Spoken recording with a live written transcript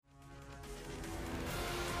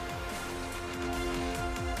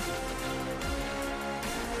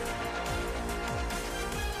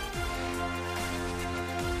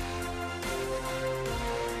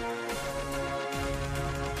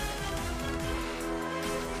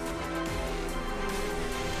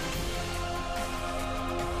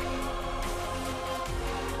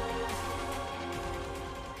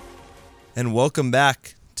And welcome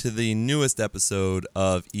back to the newest episode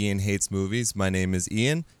of Ian Hates Movies. My name is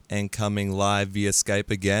Ian, and coming live via Skype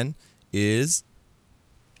again is...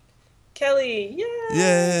 Kelly,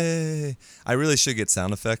 Yay! I really should get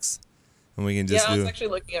sound effects, and we can yeah, just I was do... actually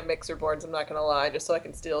looking at mixer boards, I'm not gonna lie, just so I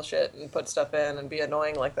can steal shit and put stuff in and be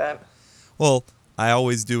annoying like that. Well, I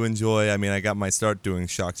always do enjoy... I got my start doing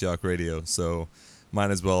Shock Jock Radio, so might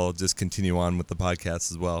as well just continue on with the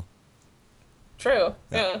podcast as well. True,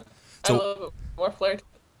 Yeah. yeah. Add a So, little bit more flair.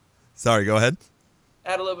 sorry, go ahead.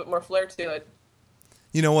 Add a little bit more flair to it.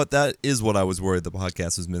 You know what? That is what I was worried the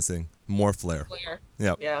podcast was missing. More flair. Flair.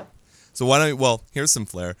 Yep. Yeah. So here's some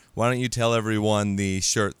flair. Why don't you tell everyone the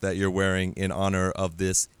shirt that you're wearing in honor of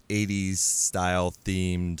this 80s style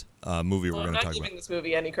themed movie we're Well, I'm going to not talk about? giving this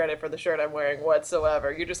movie any credit for the shirt I'm wearing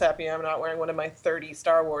whatsoever. You're just happy I'm not wearing one of my 30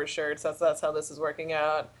 Star Wars shirts. That's how this is working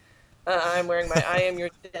out. I'm wearing my I Am Your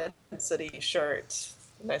Density shirt.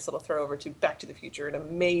 Nice little throw over to Back to the Future, an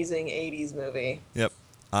amazing 80s movie. Yep.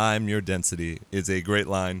 I'm Your Density is a great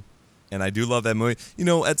line, and I do love that movie. You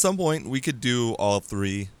know, at some point we could do all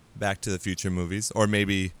three Back to the Future movies, or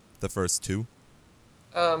maybe the first two.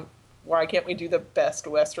 Why can't we do the best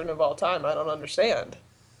Western of all time? I don't understand.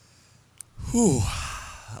 Whew.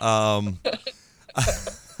 Um,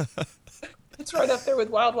 It's right up there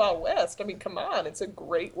with Wild Wild West. I mean, come on, it's a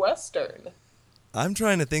great Western. I'm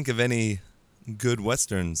trying to think of any good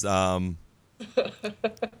westerns.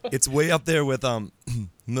 It's way up there with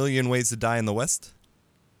Million Ways to Die in the West.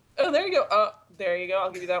 Oh, there you go. There you go.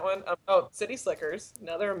 I'll give you that one. City Slickers,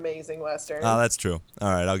 another amazing Western. Oh, that's true.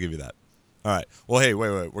 All right, I'll give you that. All right. Well, hey,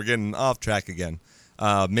 wait. We're getting off track again.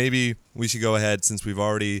 Maybe we should go ahead since we've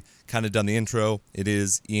already kind of done the intro. It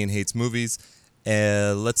is Ian Hates Movies.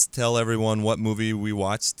 Let's tell everyone what movie we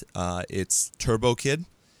watched. It's Turbo Kid.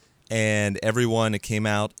 And everyone, it came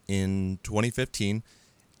out in 2015.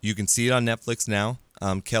 You can see it on Netflix now.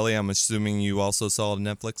 Kelly, I'm assuming you also saw it on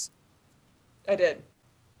Netflix? I did.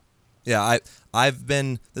 Yeah, I've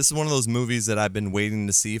been... This is one of those movies that I've been waiting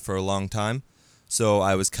to see for a long time. So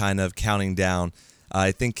I was kind of counting down.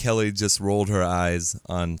 I think Kelly just rolled her eyes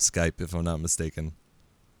on Skype, if I'm not mistaken.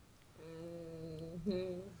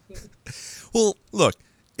 Well, look,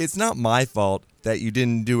 it's not my fault that you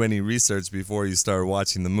didn't do any research before you started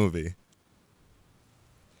watching the movie.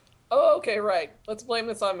 Oh, okay, right. Let's blame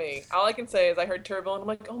this on me. All I can say is I heard Turbo and I'm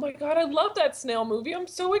like, oh my god, I love that snail movie. I'm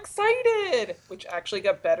so excited. Which actually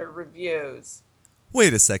got better reviews.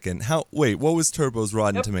 Wait a second. What was Turbo's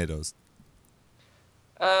Rotten Yep. Tomatoes?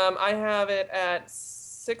 I have it at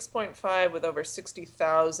 6.5 with over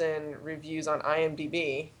 60,000 reviews on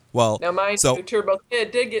IMDb. Well, Now, mind so you, Turbo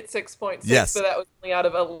Kid did get 6.6, yes. but that was only out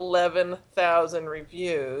of 11,000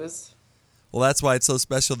 reviews. Well, that's why it's so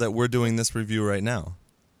special that we're doing this review right now.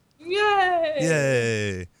 Yay!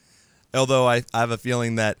 Yay! Although I have a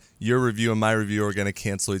feeling that your review and my review are going to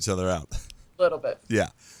cancel each other out. A little bit. Yeah.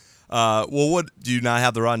 Well, what do you not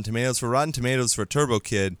have the Rotten Tomatoes? For Rotten Tomatoes for Turbo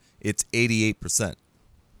Kid, it's 88%.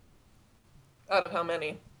 Out of how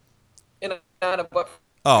many? Out of what?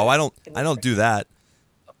 Oh, I don't do that.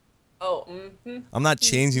 Oh, I'm not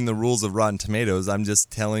changing the rules of Rotten Tomatoes. I'm just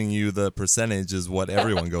telling you the percentage is what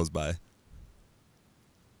everyone goes by.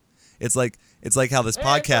 It's like how this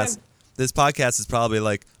podcast is probably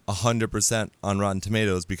like 100% on Rotten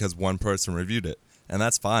Tomatoes because one person reviewed it, and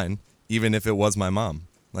that's fine, even if it was my mom.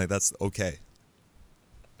 Like, that's okay.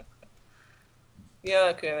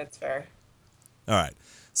 Yeah, okay, that's fair. All right.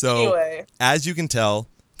 So, Anyway. as you can tell,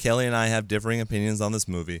 Kelly and I have differing opinions on this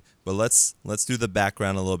movie, but let's do the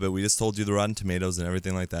background a little bit. We just told you the Rotten Tomatoes and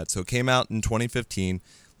everything like that. So it came out in 2015,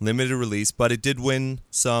 limited release, but it did win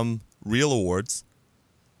some real awards,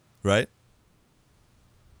 right?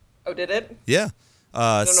 Oh, did it? Yeah.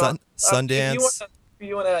 I don't know. Sundance. If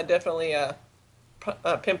you want to definitely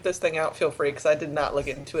pimp this thing out, feel free, because I did not look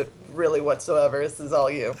into it really whatsoever. This is all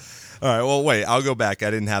you. All right, well, wait, I'll go back. I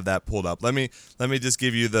didn't have that pulled up. Let me just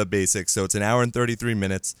give you the basics. So it's an hour and 33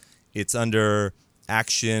 minutes. It's under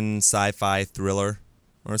action, sci-fi, thriller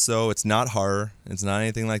or so. It's not horror. It's not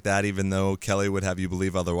anything like that, even though Kelly would have you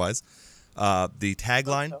believe otherwise. The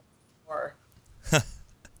tagline... Or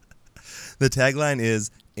The tagline is,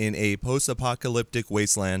 in a post-apocalyptic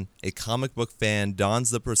wasteland, a comic book fan dons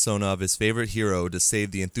the persona of his favorite hero to save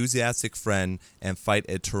the enthusiastic friend and fight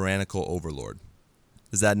a tyrannical overlord.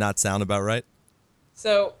 Does that not sound about right?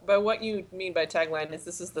 So, by what you mean by tagline is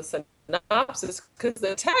this is the synopsis, because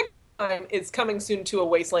the tagline is coming soon to a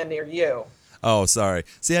wasteland near you. Oh, sorry.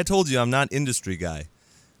 See, I told you I'm not industry guy.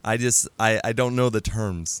 I don't know the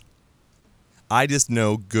terms. I just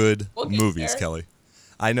know good We'll get movies, there. Kelly.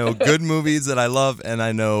 I know good movies that I love, and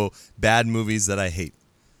I know bad movies that I hate.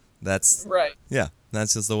 That's Right. yeah,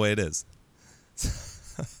 that's just the way it is.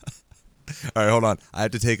 All right, hold on. I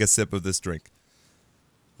have to take a sip of this drink.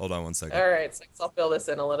 Hold on one second. All right, so I'll fill this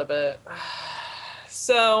in a little bit.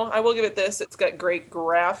 So I will give it this. It's got great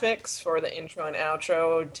graphics for the intro and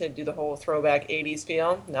outro to do the whole throwback 80s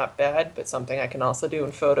feel. Not bad, but something I can also do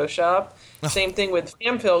in Photoshop. Same thing with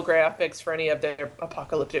FamFill graphics for any of their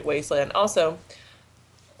Apocalyptic Wasteland. Also,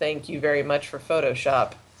 thank you very much for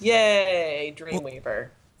Photoshop. Yay, Dreamweaver.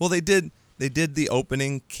 Well, they did the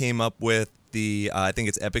opening, came up with the I think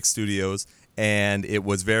it's Epic Studios, and it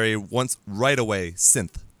was right away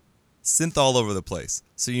synth all over the place.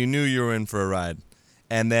 So you knew you were in for a ride.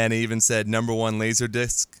 And then it even said #1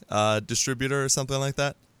 Laserdisc distributor or something like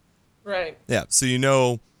that. Right. Yeah, so you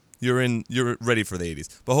know you're ready for the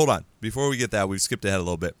 80s. But hold on, before we get that, we've skipped ahead a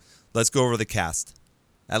little bit. Let's go over the cast.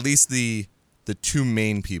 At least the two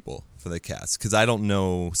main people for the cast, because I don't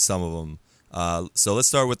know some of them. So let's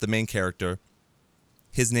start with the main character.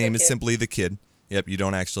 His name is simply the Kid. Yep, you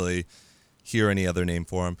don't actually hear any other name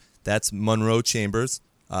for him. That's Monroe Chambers.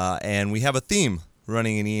 And we have a theme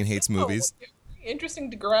running in Ian Hates Movies. Interesting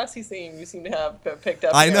Degrassi theme you seem to have picked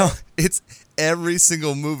up. I know. It's every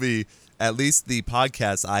single movie, at least the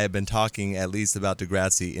podcast, I have been talking at least about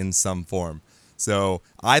Degrassi in some form. So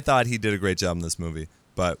I thought he did a great job in this movie,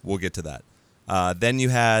 but we'll get to that. Then you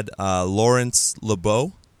had Laurence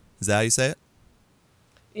LeBeau. Is that how you say it?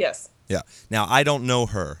 Yes. Yeah. Now, I don't know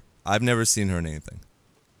her. I've never seen her in anything.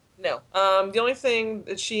 No. The only thing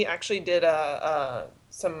that she actually did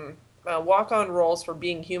some walk-on roles for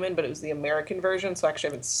Being Human, but it was the American version, so I actually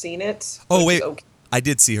haven't seen it. Oh, wait. Okay. I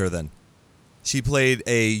did see her then. She played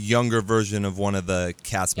a younger version of one of the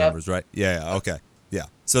cast members, right? Yeah, okay. Yeah.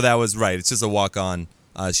 So that was right. It's just a walk-on.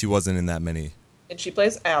 She wasn't in that many. And she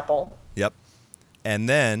plays Apple. Yep. And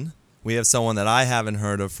then we have someone that I haven't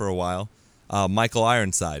heard of for a while, Michael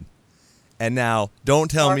Ironside. And now, don't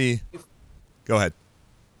tell me... Go ahead.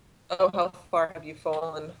 Oh, how far have you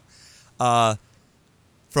fallen?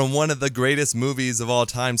 From one of the greatest movies of all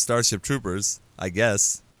time, Starship Troopers, I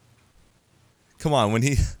guess. Come on, when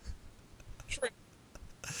he...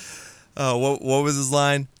 what was his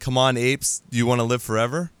line? Come on, apes, do you want to live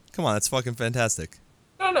forever? Come on, that's fucking fantastic.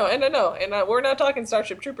 No, and we're not talking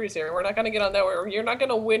Starship Troopers here. We're not going to get on that. You're not going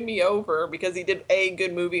to win me over because he did a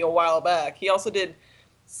good movie a while back. He also did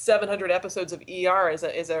 700 episodes of ER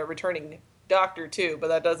as a returning doctor too,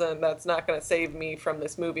 but that's not going to save me from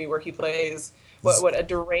this movie where he plays what a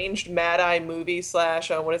deranged Mad Eye movie /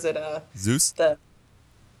 what is it? Zeus?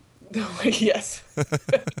 Yes.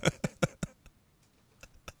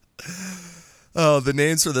 Oh, the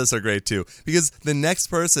names for this are great too, because the next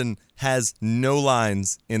person has no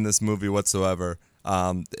lines in this movie whatsoever.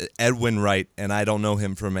 Edwin Wright, and I don't know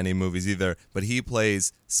him from any movies either, but he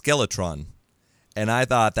plays Skeletron, and I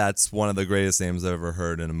thought that's one of the greatest names I've ever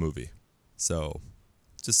heard in a movie. So,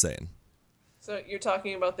 just saying. So you're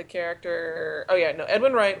talking about the character... Oh yeah, no,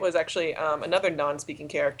 Edwin Wright was actually another non-speaking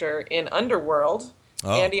character in Underworld,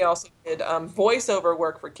 and he also did voiceover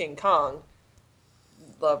work for King Kong.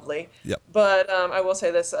 Lovely. Yep. But I will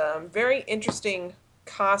say this, very interesting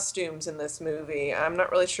costumes in this movie. I'm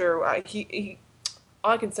not really sure.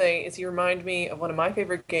 All I can say is he reminded me of one of my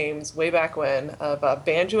favorite games way back when, of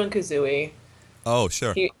Banjo and Kazooie. Oh,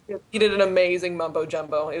 sure. He did an amazing mumbo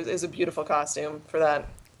jumbo. It was a beautiful costume for that.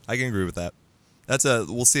 I can agree with that.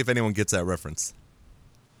 We'll see if anyone gets that reference.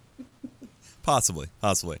 Possibly.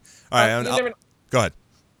 All right, go ahead.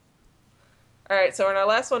 All right, so our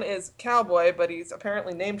last one is Cowboy, but he's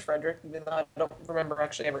apparently named Frederick, even though I don't remember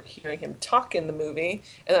actually ever hearing him talk in the movie,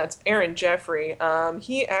 and that's Aaron Jeffrey.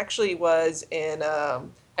 He actually was in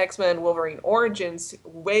X-Men Wolverine Origins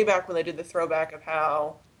way back when they did the throwback of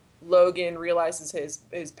how Logan realizes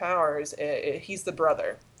his powers. He's the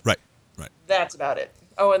brother. Right. That's about it.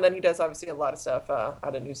 Oh, and then he does obviously a lot of stuff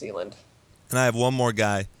out of New Zealand. And I have one more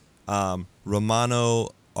guy, Romano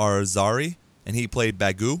Arzari, and he played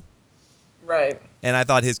Bagoo. Right. And I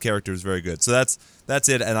thought his character was very good. So that's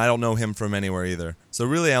it, and I don't know him from anywhere either. So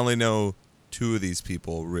really I only know two of these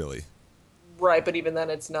people, really. Right, but even then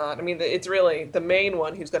it's not. I mean, it's really the main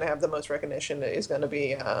one who's going to have the most recognition is going to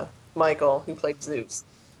be Michael, who played Zeus.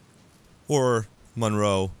 Or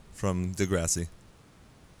Monroe from Degrassi.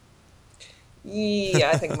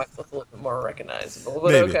 Yeah, I think Michael's a little bit more recognizable,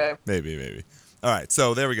 but maybe, okay. Maybe. All right,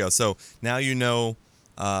 so there we go. So now you know,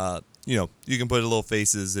 you can put little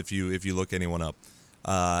faces if you look anyone up.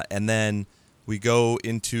 And then we go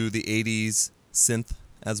into the 80s synth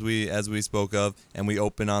as we spoke of, and we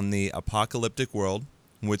open on the apocalyptic world,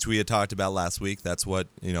 which we had talked about last week. That's what,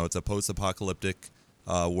 it's a post-apocalyptic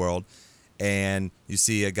world. And you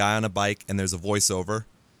see a guy on a bike, and there's a voiceover.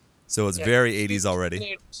 So it's Yeah. very Q 80s already.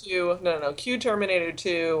 Terminator 2. No. Q Terminator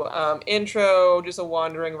 2. Intro, just a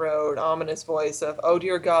wandering road, ominous voice of, oh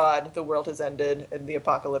dear God, the world has ended and the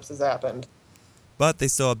apocalypse has happened. But they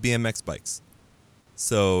still have BMX bikes.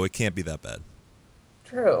 So it can't be that bad.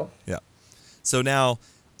 True. Yeah. So now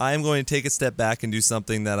I am going to take a step back and do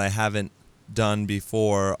something that I haven't done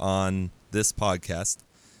before on this podcast.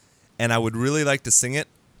 And I would really like to sing it,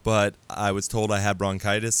 but I was told I had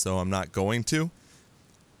bronchitis, so I'm not going to.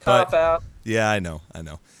 Cop out. Yeah, I know.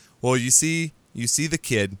 Well, you see the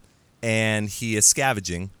kid, and he is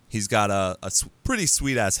scavenging. He's got a pretty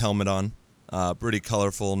sweet-ass helmet on, pretty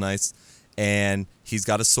colorful, nice. And he's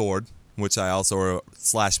got a sword, which I also, or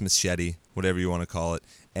slash machete, whatever you want to call it.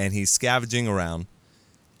 And he's scavenging around,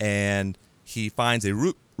 and he finds a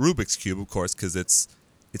Rubik's Cube, of course, because it's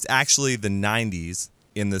actually the 90s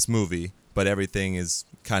in this movie, but everything is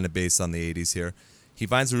kind of based on the 80s here. He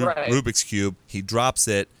finds a Rubik's Cube, he drops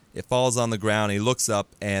it, it falls on the ground, he looks up,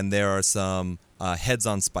 and there are some heads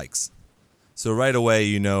on spikes. So right away,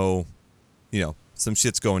 you know, some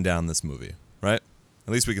shit's going down in this movie, right?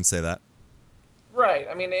 At least we can say that. Right.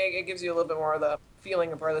 I mean, it gives you a little bit more of the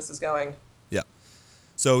feeling of where this is going. Yeah.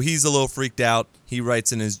 So he's a little freaked out. He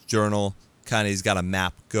writes in his journal, he's got a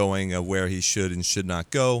map going of where he should and should not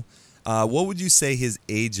go. What would you say his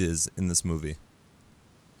age is in this movie?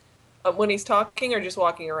 When he's talking or just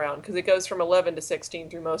walking around? Because it goes from 11 to 16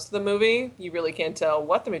 through most of the movie. You really can't tell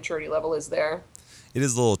what the maturity level is there. It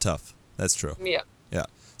is a little tough. That's true. Yeah. Yeah.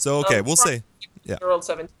 So, okay, we'll say... Yeah. 16-year-old,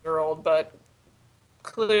 17-year-old, but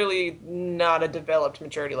clearly not a developed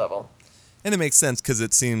maturity level. And it makes sense because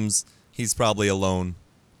it seems he's probably alone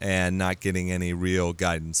and not getting any real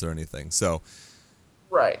guidance or anything. So...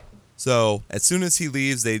 Right. So, as soon as he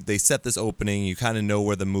leaves, they set this opening. You kind of know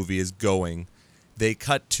where the movie is going. They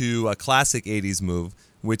cut to a classic 80s move,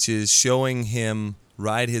 which is showing him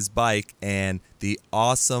ride his bike, and the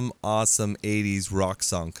awesome 80s rock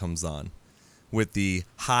song comes on with the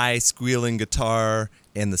high squealing guitar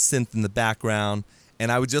and the synth in the background.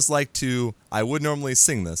 And I would just like to, I would normally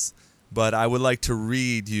sing this, but I would like to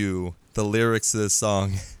read you the lyrics of this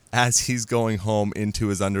song as he's going home into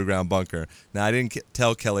his underground bunker. Now, I didn't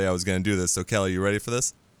tell Kelly I was going to do this, so Kelly, you ready for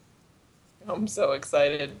this? I'm so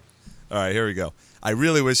excited. All right, here we go. I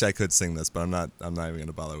really wish I could sing this, but I'm not even going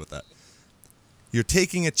to bother with that. You're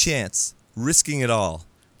taking a chance, risking it all,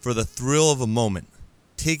 for the thrill of a moment.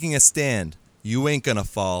 Taking a stand, you ain't gonna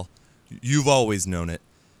fall. You've always known it,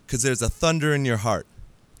 'cause there's a thunder in your heart.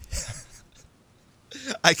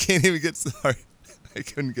 I can't even get started. I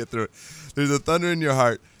couldn't get through it. There's a thunder in your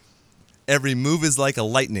heart. Every move is like a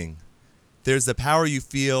lightning. There's the power you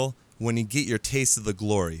feel when you get your taste of the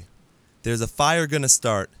glory. There's a fire gonna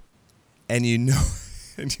start, and you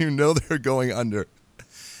know they're going under.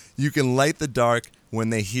 You can light the dark when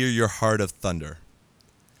they hear your heart of thunder.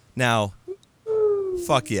 Now,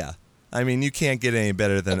 fuck yeah. I mean, you can't get any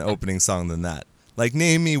better than an opening song than that. Like,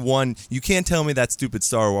 name me one. You can't tell me that stupid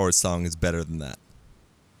Star Wars song is better than that.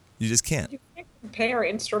 You just can't. You can't compare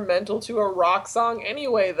instrumental to a rock song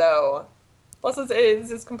anyway, though. Plus,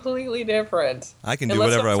 it's completely different. I can do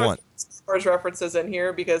whatever I want. Star Wars references in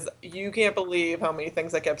here because you can't believe how many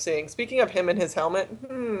things I kept seeing. Speaking of him and his helmet,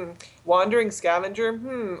 wandering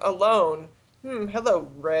scavenger, alone, hello,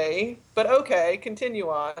 Rey. But okay, continue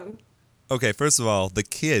on. Okay, first of all, the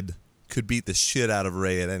kid could beat the shit out of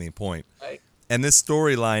Rey at any point. Right. And this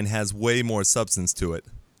storyline has way more substance to it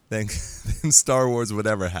than Star Wars would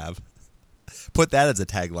ever have. Put that as a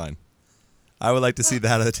tagline. I would like to see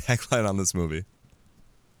that as a tagline on this movie.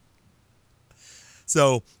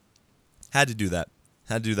 So, had to do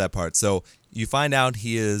that part. So, you find out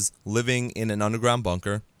he is living in an underground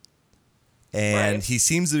bunker. And Right. he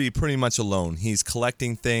seems to be pretty much alone. He's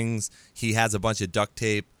collecting things. He has a bunch of duct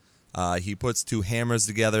tape. He puts two hammers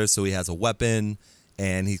together so he has a weapon.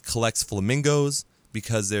 And he collects flamingos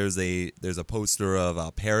because there's a poster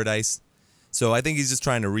of paradise. So I think he's just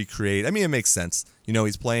trying to recreate. I mean, it makes sense. You know,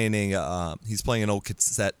 he's playing an old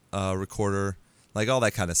cassette recorder, like all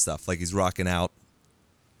that kind of stuff. Like he's rocking out.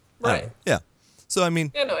 Right. Yeah. So I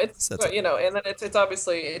mean, it's and then it's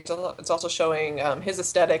obviously it's also showing his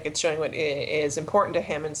aesthetic. It's showing what is important to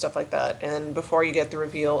him and stuff like that. And before you get the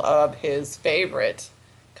reveal of his favorite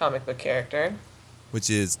comic book character, which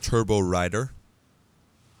is Turbo Rider.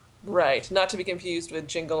 Right, not to be confused with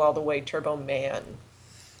Jingle All the Way Turbo Man.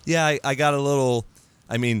 Yeah, I got a little.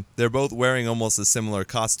 I mean, they're both wearing almost a similar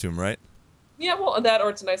costume, right? Yeah, well, that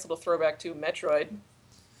or it's a nice little throwback to Metroid.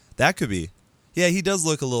 That could be. Yeah, he does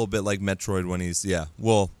look a little bit like Metroid when he's. Yeah,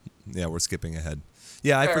 well, yeah, we're skipping ahead.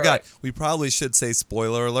 Yeah, I forgot. Right. We probably should say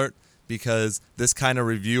spoiler alert because this kind of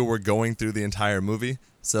review we're going through the entire movie.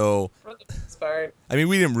 So, For the most part. I mean,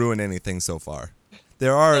 we didn't ruin anything so far.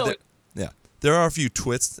 There are, No, there are a few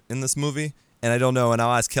twists in this movie, and I don't know. And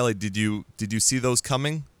I'll ask Kelly, did you see those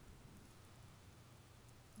coming?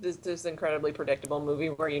 This incredibly predictable movie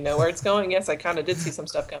where you know where it's going. Yes, I kind of did see some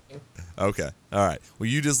stuff coming. Okay. All right. Well,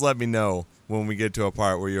 you just let me know when we get to a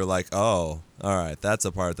part where you're like, oh, all right, that's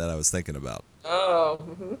a part that I was thinking about. Oh.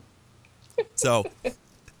 So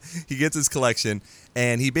he gets his collection,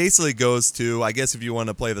 and he basically goes to, I guess if you want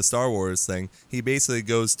to play the Star Wars thing, he basically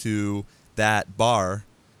goes to that bar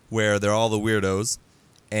where they're all the weirdos,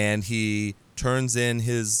 and he turns in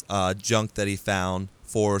his junk that he found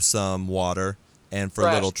for some water and for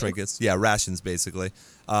little trinkets. Yeah, rations, basically.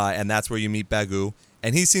 And that's where you meet Bagoo.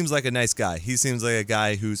 And he seems like a nice guy. He seems like a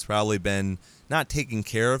guy who's probably been not taking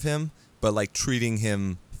care of him, but like treating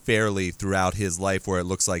him fairly throughout his life where it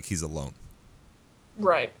looks like he's alone.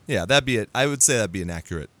 Right. Yeah, that'd be it. I would say that'd be an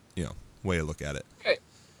accurate, way to look at it. Okay.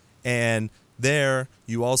 And there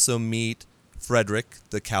you also meet Frederick,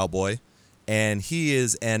 the cowboy, and he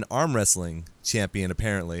is an arm wrestling champion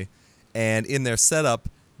apparently. And in their setup,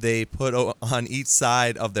 they put on each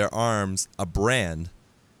side of their arms a brand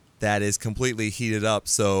that is completely heated up.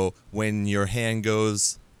 So when your hand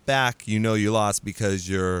goes back, you know you lost because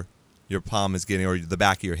your palm is getting, or the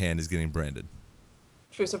back of your hand is getting branded.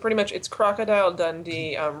 True. So pretty much, it's Crocodile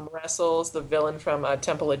Dundee wrestles the villain from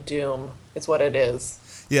Temple of Doom. It's what it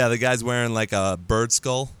is. Yeah, the guy's wearing like a bird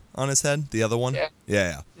skull on his head. The other one. Yeah.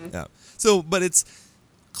 Yeah. Yeah. So, but it's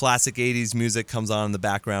classic 80s music comes on in the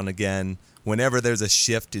background again. Whenever there's a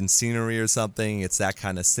shift in scenery or something, it's that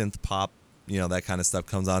kind of synth pop, that kind of stuff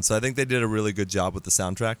comes on. So I think they did a really good job with the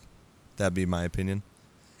soundtrack. That'd be my opinion.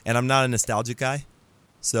 And I'm not a nostalgic guy.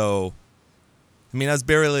 So, I mean, I was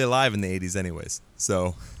barely alive in the 80s anyways.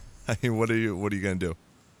 So, I mean, what are you going to do?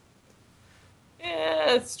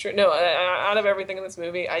 Yeah, it's true. No, out of everything in this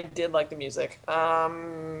movie, I did like the music.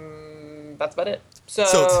 That's about it.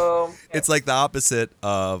 So it's like the opposite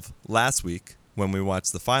of last week when we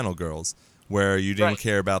watched The Final Girls, where you didn't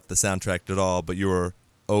care about the soundtrack at all, but you were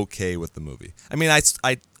okay with the movie. I mean,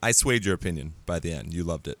 I swayed your opinion by the end. You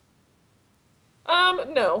loved it.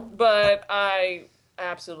 No, but I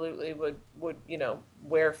absolutely would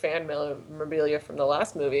wear fan memorabilia from the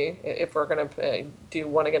last movie if we're gonna do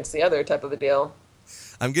one against the other type of a deal.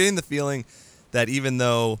 I'm getting the feeling that even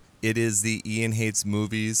though it is the Ian Hates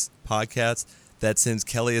Movies podcast, that since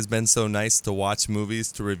Kelly has been so nice to watch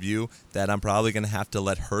movies to review, that I'm probably going to have to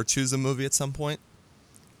let her choose a movie at some point.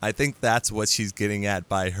 I think that's what she's getting at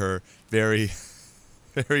by her very,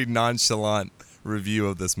 very nonchalant review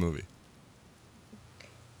of this movie.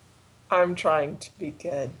 I'm trying to be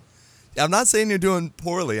good. I'm not saying you're doing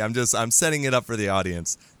poorly. I'm setting it up for the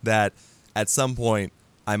audience that at some point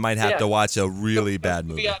I might have to watch a really bad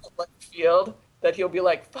movie. On the left field that he'll be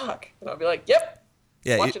like, fuck. And I'll be like, yep.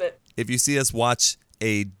 Yeah, watching it. If you see us watch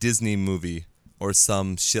a Disney movie or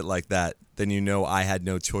some shit like that, then you know I had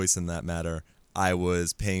no choice in that matter. I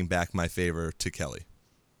was paying back my favor to Kelly.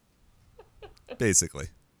 Basically.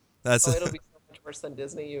 That's it'll be so much worse than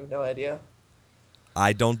Disney. You have no idea.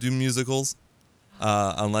 I don't do musicals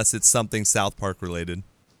unless it's something South Park related.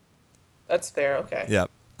 That's fair. Okay. Yep.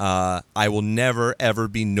 I will never, ever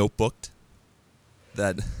be notebooked.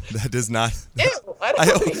 That does not... Ew,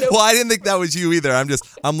 I didn't think that was you either.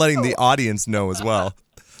 I'm letting the audience know as well.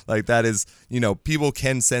 Like that is, people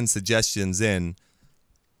can send suggestions in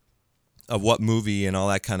of what movie and all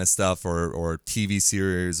that kind of stuff or TV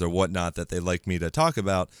series or whatnot that they'd like me to talk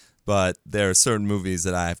about. But there are certain movies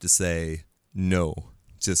that I have to say, no,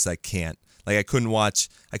 just I can't. Like I couldn't watch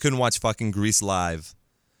fucking Grease live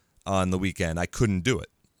on the weekend. I couldn't do it.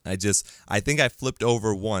 I think I flipped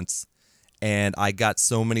over once and I got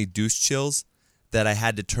so many douche chills that I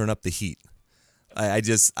had to turn up the heat. I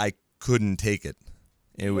couldn't take it.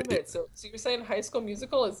 So you're saying High School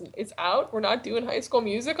Musical is out? We're not doing High School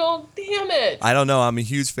Musical? Damn it! I don't know. I'm a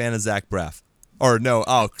huge fan of Zach Braff. Or no,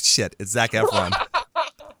 oh shit, it's Zac Efron.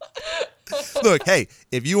 Look, hey,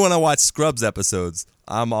 if you want to watch Scrubs episodes,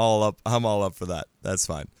 I'm all up for that. That's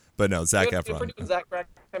fine. But no, Zac Efron. If we're doing Zach Braff,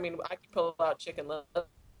 I mean, I could pull out Chicken Little.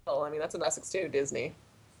 I mean, that's in Essex too, Disney.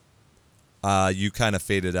 You kind of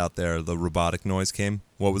faded out there. The robotic noise came.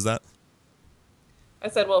 What was that? I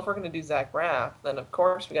said, well, if we're going to do Zach Braff, then of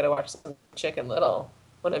course we got to watch some Chicken Little,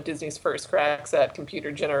 one of Disney's first cracks at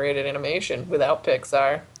computer-generated animation without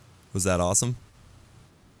Pixar. Was that awesome?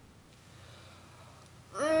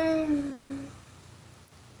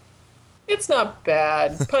 It's not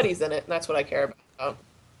bad. Putty's in it, and that's what I care about.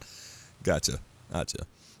 Gotcha.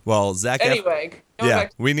 Well, Zach. Anyway,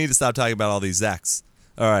 we need to stop talking about all these Zachs.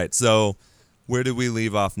 All right, so where did we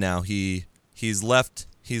leave off now? He's left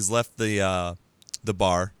the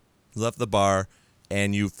bar. He's left the bar,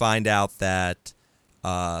 and you find out that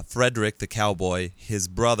Frederick, the cowboy, his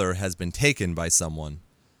brother has been taken by someone.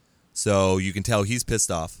 So you can tell he's pissed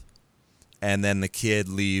off. And then the kid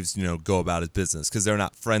leaves, go about his business because they're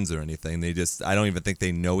not friends or anything. I don't even think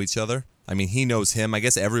they know each other. I mean, he knows him. I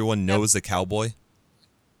guess everyone knows the cowboy.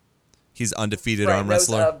 He's undefeated arm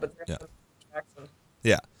wrestler. Yeah.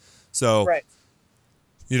 Yeah. So,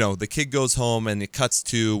 the kid goes home and it cuts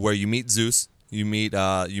to where you meet Zeus. You meet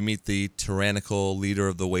the tyrannical leader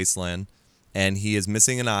of the wasteland, and he is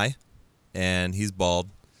missing an eye, and he's bald,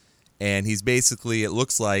 and he's basically, it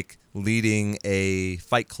looks like, leading a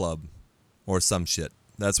fight club or some shit.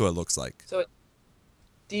 That's what it looks like. So,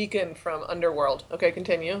 Deacon from Underworld. Okay,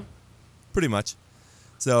 continue. Pretty much.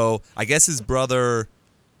 So, I guess his brother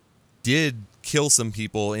did kill some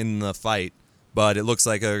people in the fight, but it looks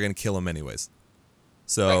like they're going to kill him anyways.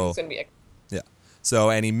 So, it's gonna be yeah. So,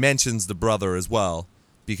 and he mentions the brother as well,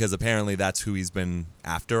 because apparently that's who he's been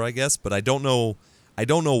after, I guess. But I don't know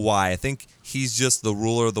why. I think he's just the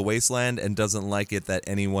ruler of the wasteland and doesn't like it that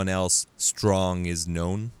anyone else strong is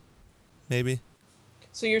known. Maybe.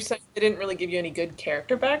 So you're saying they didn't really give you any good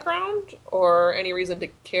character background or any reason to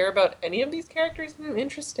care about any of these characters?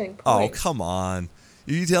 Interesting point. Oh, come on.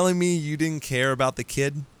 Are you telling me you didn't care about the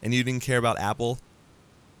kid and you didn't care about Apple?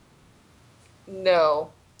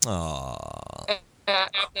 No. Aww.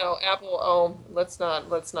 No, Apple. Oh, let's not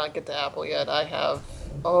get to Apple yet. I have.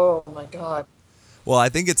 Oh my God. Well, I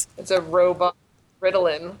think it's a robot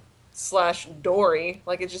Ritalin / Dory.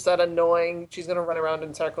 Like, it's just that annoying. She's gonna run around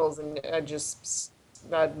in circles, and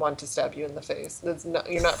I'd want to stab you in the face.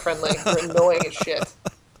 You're not friendly. You're annoying as shit.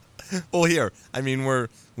 Well, here. I mean, we're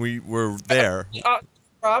there.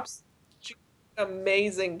 Props.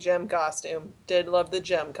 Amazing gem costume. Did love the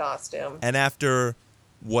gem costume. And after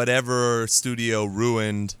whatever studio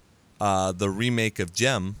ruined the remake of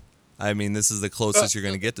Gem, I mean, this is the closest you're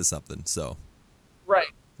going to get to something. So. Right.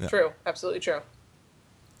 Yeah. True. Absolutely true.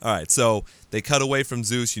 All right. So they cut away from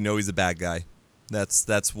Zeus. You know he's a bad guy.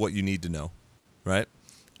 That's what you need to know, right?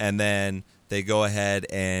 And then they go ahead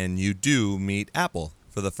and you do meet Apple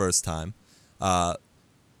for the first time.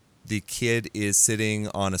 The kid is sitting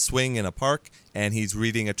on a swing in a park, and he's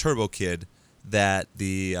reading a Turbo Kid that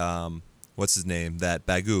the what's his name, that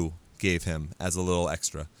Bagoo gave him as a little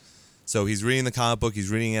extra. So he's reading the comic book, he's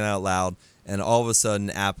reading it out loud, and all of a sudden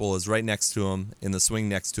Apple is right next to him, in the swing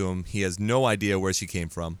next to him. He has no idea where she came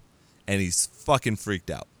from, and he's fucking freaked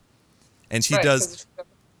out. And she does...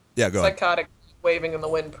 Yeah, go ahead. Psychotic, waving in the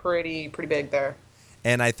wind, pretty big there.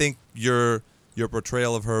 And I think your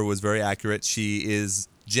portrayal of her was very accurate. She is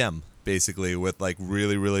Gem, basically, with like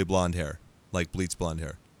really, really blonde hair, like bleach blonde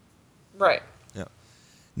hair. Right. Yeah.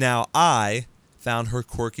 Now, I found her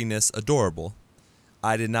quirkiness adorable.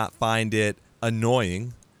 I did not find it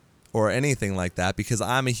annoying or anything like that because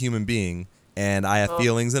I'm a human being and I have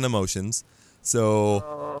feelings and emotions.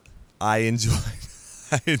 So I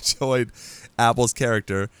enjoyed Apple's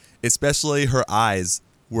character, especially her eyes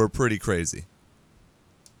were pretty crazy.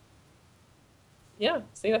 Yeah,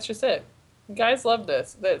 see, that's just it. Guys love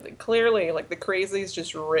this. Clearly, like, the crazy is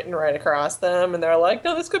just written right across them, and they're like,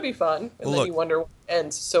 no, this could be fun. And well, then look, you wonder why it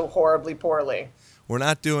ends so horribly poorly. We're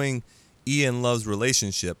not doing Ian Loves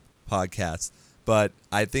Relationship podcast, but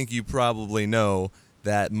I think you probably know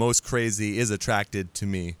that most crazy is attracted to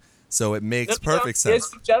me. So it makes perfect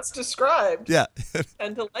sense. It's just described. Yeah.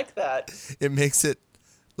 And to like that. It makes it,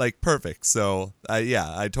 like, perfect. So,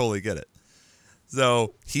 yeah, I totally get it.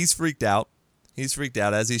 So he's freaked out. He's freaked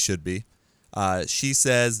out, as he should be. She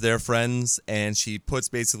says they're friends, and she puts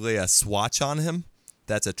basically a swatch on him.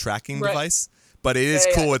 That's a tracking device. But it is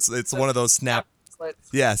cool. Yeah. It's one of those snap bracelets.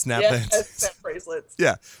 Yeah, snap bracelets.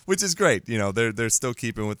 Yeah, which is great. You know, they're still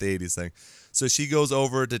keeping with the 80s thing. So she goes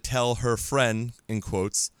over to tell her friend, in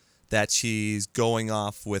quotes, that she's going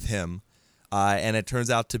off with him. And it turns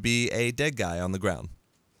out to be a dead guy on the ground.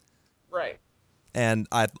 Right. And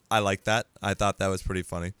I like that. I thought that was pretty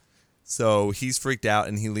funny. So he's freaked out,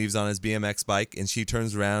 and he leaves on his BMX bike, and she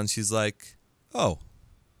turns around, she's like, oh,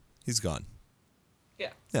 he's gone. Yeah.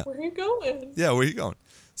 Where are you going? Yeah, where are you going?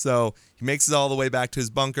 So he makes it all the way back to his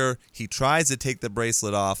bunker. He tries to take the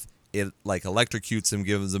bracelet off. It, like, electrocutes him,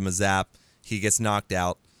 gives him a zap. He gets knocked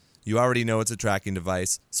out. You already know it's a tracking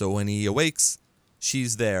device. So when he awakes,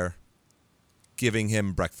 she's there giving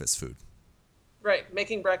him breakfast food. Right,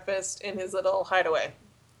 making breakfast in his little hideaway.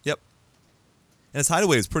 Yep. And his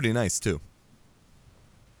hideaway is pretty nice, too.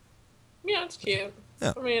 Yeah, it's cute.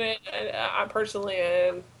 Yeah. I mean, I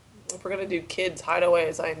personally, If we're gonna do kids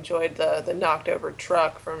hideaways, I enjoyed the knocked over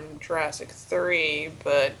truck from Jurassic 3,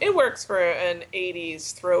 but it works for an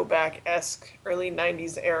 80s throwback esque early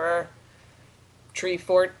 90s era tree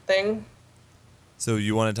fort thing. So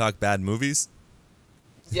you want to talk bad movies?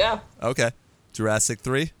 Yeah, Okay. Jurassic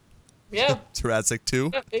 3? yeah, Jurassic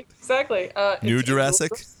 2? yeah, exactly. New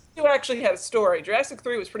Jurassic? You actually had a story. Jurassic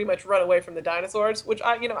 3 was pretty much run away from the dinosaurs, which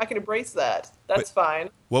I can embrace that. That's Wait, fine.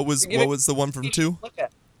 What was You're giving the one from 2? look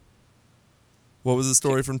at. What was the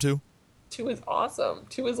story from 2? 2 is awesome.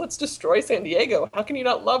 2 is let's destroy San Diego. How can you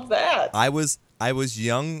not love that? I was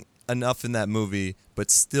young enough in that movie,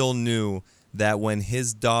 but still knew that when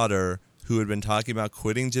his daughter, who had been talking about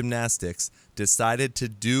quitting gymnastics, decided to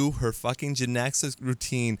do her fucking gymnastics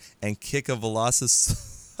routine and kick a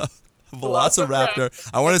velociraptor.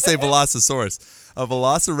 I want to say Velocisaurus. A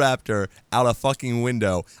velociraptor out a fucking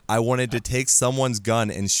window. I wanted to take someone's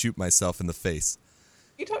gun and shoot myself in the face.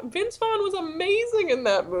 Vince Vaughn was amazing in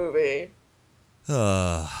that movie.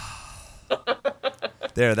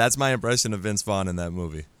 There, that's my impression of Vince Vaughn in that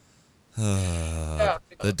movie. Yeah,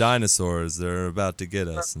 The dinosaurs, they're about to get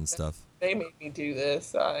us and stuff. they made me do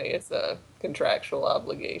this. It's a contractual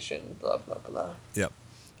obligation. Blah blah blah. Yep.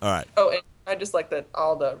 All right. Oh, and I just like that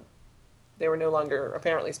they were no longer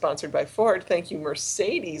apparently sponsored by Ford. Thank you,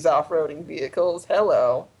 Mercedes off-roading vehicles.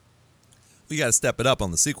 Hello. We got to step it up on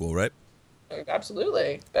the sequel, right?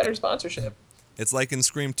 Absolutely. Better sponsorship. It's like in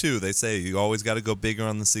Scream 2. They say you always got to go bigger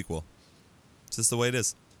on the sequel. It's just the way it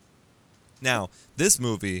is. Now, this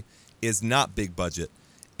movie is not big budget,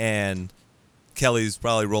 and Kelly's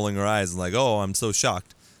probably rolling her eyes and like, oh, I'm so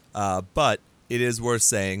shocked. But it is worth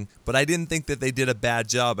saying. But I didn't think that they did a bad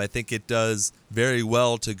job. I think it does very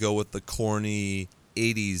well to go with the corny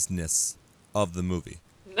 80s-ness of the movie.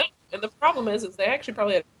 No, and the problem is they actually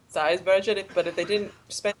probably had a size budget, but if they didn't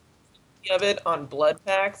spend any of it on blood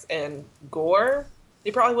packs and gore,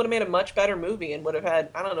 they probably would have made a much better movie and would have had,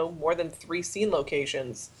 I don't know, more than 3 scene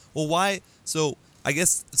locations. Well, why? So, I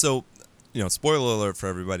guess, spoiler alert for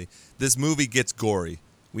everybody. This movie gets gory.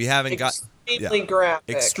 We haven't Extremely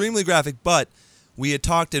graphic. Extremely graphic, but we had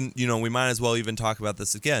talked, and, we might as well even talk about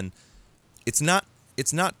this again. It's not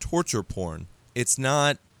torture porn. It's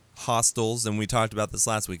not Hostels, and we talked about this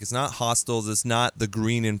last week. It's not Hostels. It's not the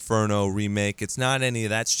Green Inferno remake. It's not any of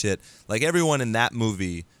that shit. Like, everyone in that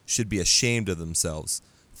movie should be ashamed of themselves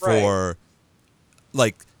for,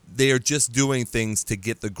 like, they are just doing things to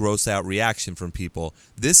get the gross out reaction from people.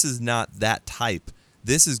 This is not that type.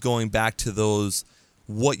 This is going back to those,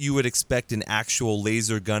 what you would expect an actual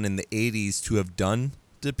laser gun in the 80s to have done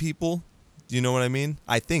to people. Do you know what I mean?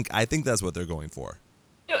 I think that's what they're going for.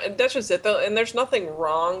 And that's just it, though. And there's nothing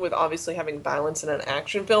wrong with obviously having violence in an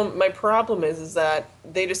action film. My problem is that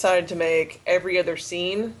they decided to make every other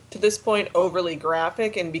scene to this point overly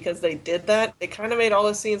graphic, and because they did that, they kind of made all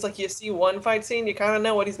the scenes like you see one fight scene, you kind of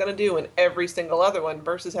know what he's going to do in every single other one,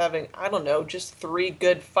 versus having, I don't know, just 3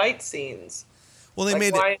 good fight scenes. Well, they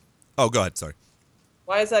made it. Oh, go ahead. Sorry.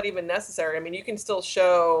 Why is that even necessary? I mean, you can still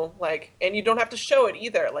show, like, and you don't have to show it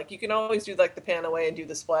either. Like, you can always do, like, the pan away and do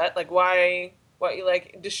the splat. Like, why? What you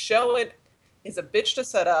like to show it is a bitch to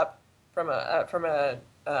set up from a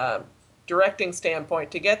directing standpoint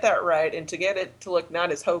to get that right and to get it to look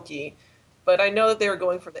not as hokey. But I know that they were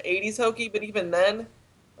going for the 80s hokey, but even then,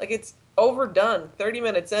 like, it's overdone 30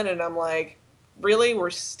 minutes in, and I'm like, really, we're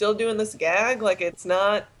still doing this gag? Like, it's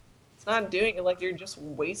not doing it. Like, you're just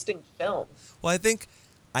wasting film. Well, I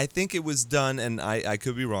think it was done, and I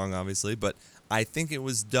could be wrong, obviously, but I think it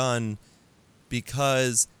was done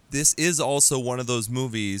because this is also one of those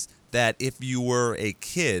movies that if you were a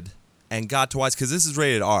kid and got to watch, because this is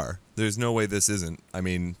rated R, there's no way this isn't. I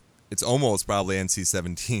mean, it's almost probably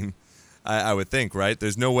NC-17, I would think, right?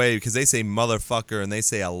 There's no way, because they say motherfucker and they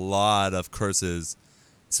say a lot of curses,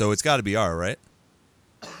 so it's got to be R, right?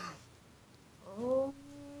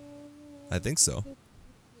 I think so.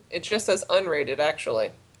 It just says unrated,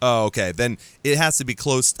 actually. Oh, okay. Then it has to be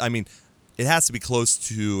close. I mean, it has to be close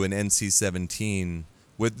to an NC-17.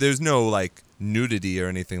 There's no, like, nudity or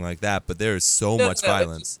anything like that, but there is so much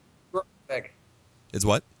violence. It's graphic. It's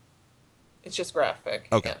what? It's just graphic.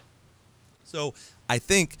 Okay. Yeah. So I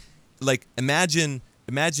think, like, imagine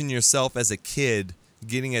yourself as a kid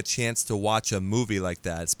getting a chance to watch a movie like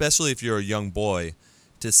that, especially if you're a young boy,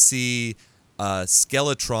 to see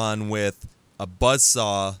Skeletron with a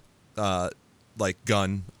buzzsaw, like,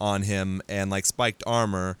 gun on him and, like, spiked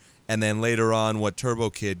armor. And then later on, what Turbo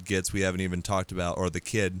Kid gets, we haven't even talked about, or the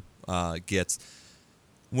kid gets.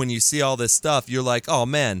 When you see all this stuff, you're like, oh,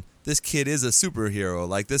 man, this kid is a superhero.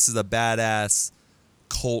 Like, this is a badass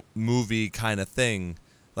cult movie kind of thing.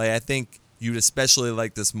 Like, I think you'd especially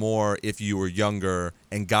like this more if you were younger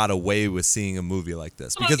and got away with seeing a movie like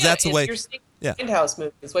this, because that's the way. You're seeing Yeah. Grindhouse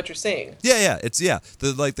movie is what you're seeing. Yeah, it's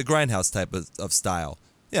the Grindhouse type of style.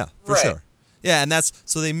 Yeah, for Right. sure. Yeah, and that's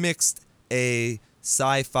so they mixed a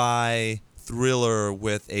sci-fi thriller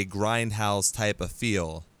with a Grindhouse type of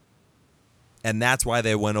feel, and that's why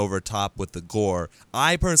they went over top with the gore.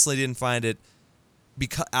 I personally didn't find it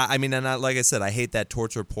because like I said, I hate that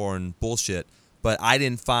torture porn bullshit. But I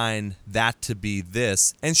didn't find that to be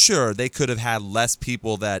this. And sure, they could have had less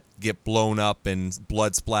people that get blown up and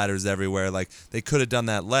blood splatters everywhere. Like, they could have done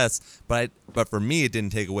that less. But for me, it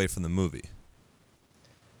didn't take away from the movie.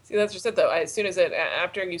 See, that's just it, though. As soon as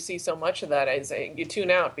after you see so much of that, I say you tune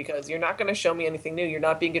out because you're not going to show me anything new. You're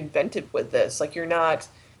not being inventive with this. Like, you're not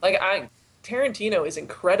Tarantino is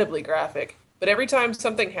incredibly graphic. But every time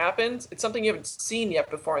something happens, it's something you haven't seen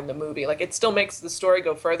yet before in the movie. Like, it still makes the story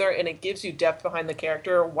go further, and it gives you depth behind the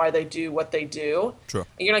character, why they do what they do. True.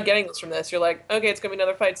 And you're not getting this from this. You're like, okay, it's going to be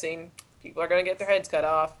another fight scene. People are going to get their heads cut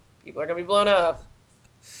off. People are going to be blown up.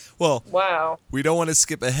 Well, wow. We don't want to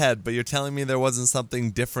skip ahead, but you're telling me there wasn't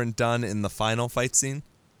something different done in the final fight scene?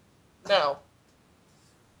 No.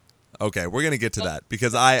 Okay, we're going to get to that,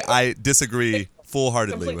 because I disagree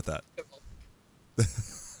full-heartedly with that.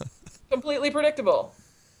 Completely predictable.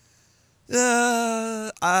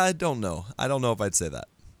 I don't know. I don't know if I'd say that.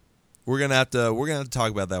 We're gonna have to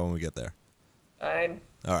talk about that when we get there. Fine.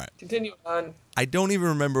 All right. Continue on. I don't even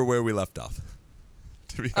remember where we left off.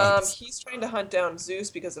 To be honest. He's trying to hunt down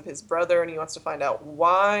Zeus because of his brother, and he wants to find out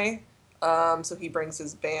why. So he brings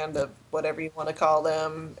his band of whatever you want to call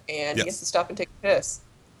them, and he has to stop and take a piss.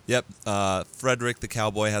 Yep. Frederick the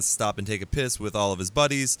cowboy has to stop and take a piss with all of his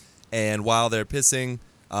buddies, and while they're pissing,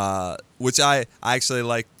 which I actually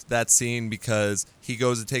liked that scene because he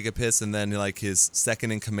goes to take a piss and then like his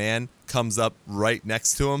second in command comes up right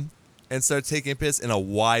next to him and starts taking a piss in a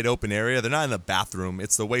wide open area. They're not in a bathroom.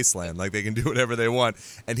 It's the wasteland. Like, they can do whatever they want.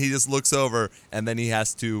 And he just looks over and then he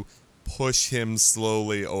has to push him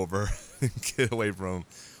slowly over and get away from him,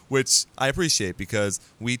 which I appreciate because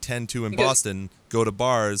we tend to, in Boston, go to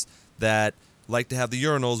bars that like to have the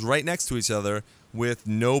urinals right next to each other with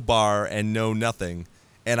no bar and no nothing.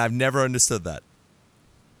 And I've never understood that.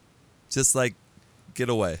 Just like, get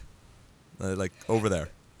away. Like, over there.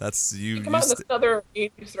 That's you. Come on, that's another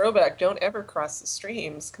 80s throwback. Don't ever cross the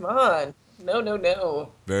streams. Come on.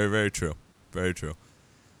 No. Very, very true. Very true.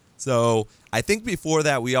 So, I think before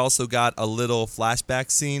that, we also got a little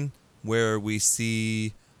flashback scene where we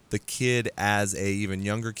see the kid as a even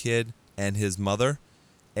younger kid and his mother.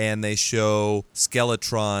 And they show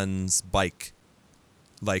Skeletron's bike,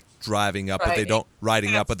 like, driving up, but they don't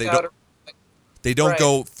riding up, but they don't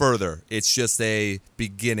go further. It's just a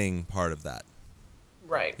beginning part of that.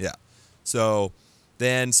 Right. Yeah. So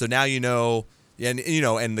now you know,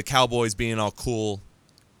 and the cowboy's being all cool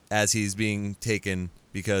as he's being taken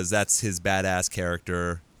because that's his badass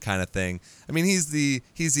character kind of thing. I mean, he's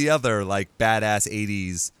the other like badass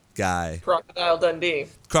 80s guy. Crocodile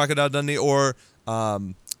Dundee or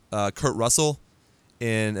Kurt Russell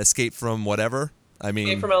in Escape from Whatever. I mean,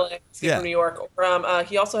 Escape from LA, Escape from New York. Or,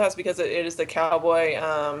 he also has, because it is the cowboy.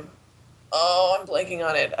 I'm blanking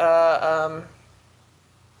on it.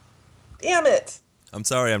 Damn it. I'm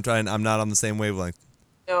sorry. I'm not on the same wavelength.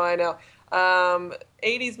 No, I know.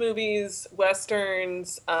 80s movies,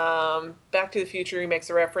 westerns. Back to the Future. He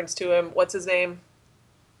makes a reference to him. What's his name?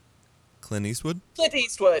 Clint Eastwood? Clint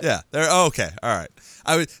Eastwood. Yeah. Okay. All right.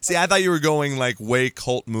 I thought you were going like way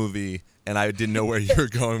cult movie, and I didn't know where you were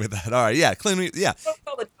going with that. All right. Yeah. Clint. Yeah.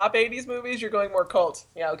 All the top 80s movies, you're going more cult.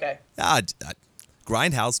 Yeah. Okay.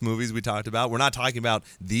 Grindhouse movies we talked about. We're not talking about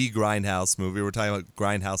the Grindhouse movie. We're talking about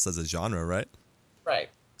Grindhouse as a genre, right? Right.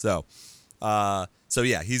 So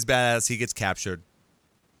yeah, he's badass. He gets captured.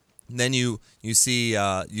 And then you see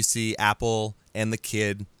Apple and the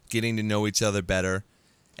kid getting to know each other better,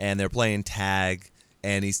 and they're playing tag,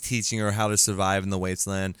 and he's teaching her how to survive in the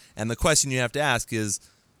wasteland. And the question you have to ask is,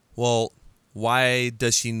 well, why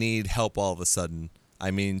does she need help all of a sudden?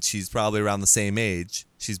 I mean, she's probably around the same age.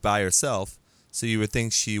 She's by herself. So you would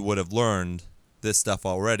think she would have learned this stuff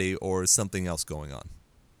already, or is something else going on?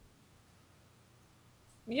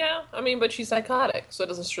 Yeah, I mean, but she's psychotic, so it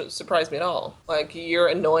doesn't surprise me at all. Like, you're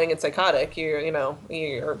annoying and psychotic. You're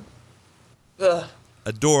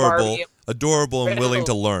adorable and willing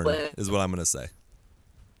to learn is what I'm going to say.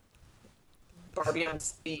 Barbie on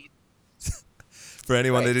speed. For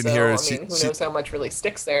anyone that didn't hear it, who knows how much really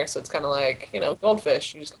sticks there? So it's kind of like,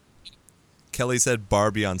 goldfish. Kelly said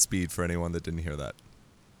Barbie on speed for anyone that didn't hear that.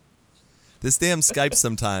 This damn Skype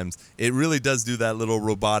sometimes, it really does do that little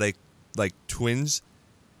robotic, like, twinge.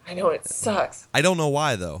 I know it sucks. I don't know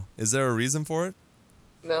why though. Is there a reason for it?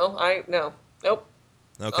 No, nope, Okay.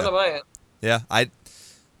 not on my end. Yeah,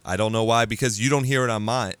 I don't know why, because you don't hear it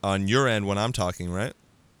on your end when I'm talking, right?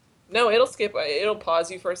 No, it'll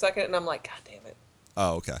pause you for a second, and I'm like, God damn it.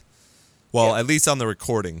 Oh, okay. Well, Yeah. at least on the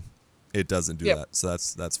recording, it doesn't do Yep. that, so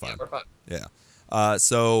that's Yeah, fine. we're fine. Yeah.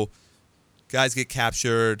 So guys get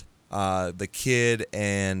captured. The kid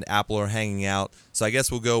and Apple are hanging out. So I guess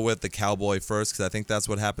we'll go with the cowboy first, because I think that's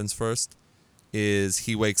what happens first. Is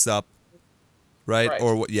he wakes up, right? Right.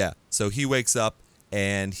 Or what? Yeah. So he wakes up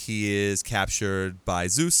and he is captured by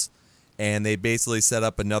Zeus, and they basically set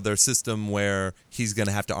up another system where he's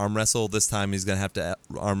gonna have to arm wrestle. This time he's gonna have to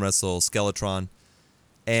arm wrestle Skeletron.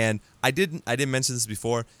 And I didn't mention this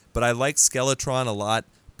before, but I like Skeletron a lot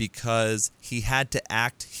because he had to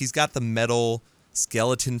act. He's got the metal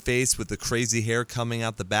skeleton face with the crazy hair coming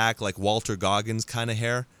out the back, like Walter Goggins kind of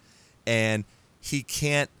hair, and he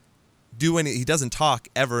can't do any. He doesn't talk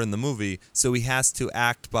ever in the movie, so he has to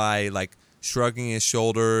act by like shrugging his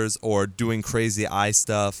shoulders or doing crazy eye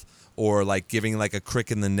stuff or like giving like a crick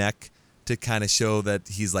in the neck to kind of show that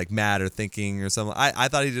he's like mad or thinking or something. I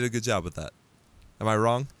thought he did a good job with that. Am I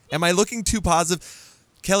wrong? Am I looking too positive?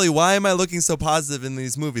 Kelly, why am I looking so positive in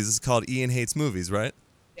these movies? This is called Ian Hates Movies, right?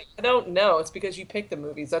 I don't know. It's because you picked the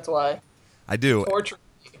movies. That's why. I do. Torture.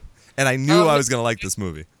 And I knew I Um, was going to like this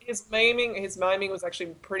movie. His miming was actually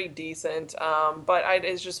pretty decent. But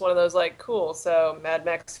it's just one of those like, cool. So Mad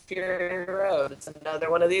Max Fury Road. It's another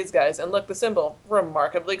one of these guys. And look, the symbol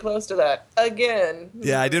remarkably close to that again.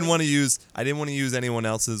 Yeah, I didn't want to use anyone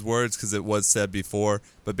else's words because it was said before,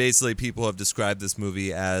 but basically people have described this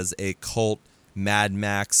movie as a cult Mad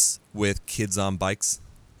Max with kids on bikes.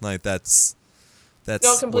 Like that's Don't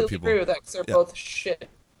what completely people. agree with that because they're Yeah. both shit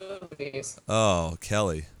movies. Oh,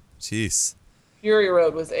 Kelly. Jeez. Fury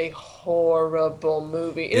Road was a horrible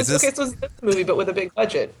movie. Is It's this- okay, so it's this movie, but with a big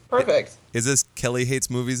budget. Perfect. Is this Kelly Hates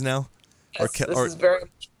Movies now? Yes, this is very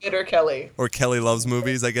much bitter Kelly. Or Kelly Loves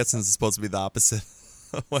Movies, I guess, since it's supposed to be the opposite.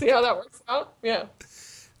 See how that works out? Yeah.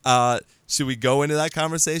 Should we go into that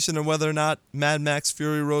conversation on whether or not Mad Max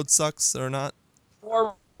Fury Road sucks or not?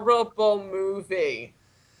 Horrible movie.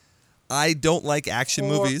 I don't like action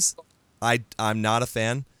movies. I'm not a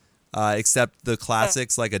fan, except the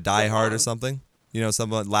classics like a Die Hard or something. You know,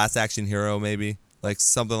 something like Last Action Hero, maybe like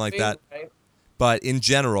something like that. Right? But in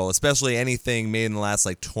general, especially anything made in the last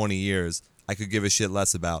like 20 years, I could give a shit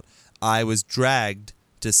less about. I was dragged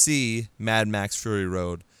to see Mad Max Fury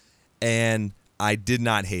Road, and I did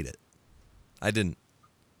not hate it. I didn't.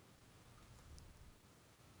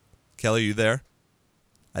 Kelly, you there?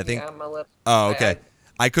 I think. Yeah, my lip. Oh, okay.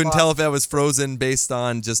 I couldn't Well, tell if that was frozen based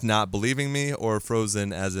on just not believing me, or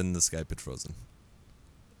frozen as in the Skype had frozen,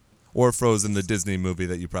 or frozen the Disney movie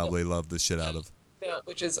that you probably love the shit out of. Yeah,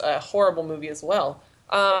 which is a horrible movie as well.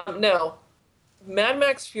 No, Mad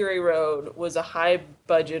Max Fury Road was a high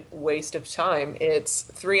budget waste of time. It's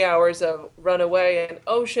 3 hours of run away and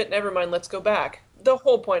oh shit, never mind, let's go back. The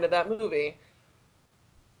whole point of that movie,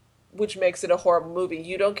 which makes it a horrible movie.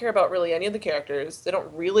 You don't care about really any of the characters. They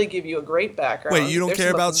don't really give you a great background. Wait, you don't There's care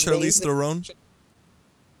some about Charlize amazing- Theron?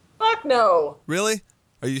 Fuck no. Really?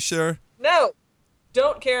 Are you sure? No.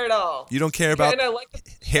 Don't care at all. You don't care about And I like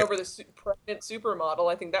hair- over the pregnant supermodel.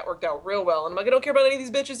 I think that worked out real well. And I'm like, I don't care about any of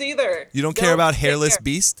these bitches either. You don't care about Hairless care.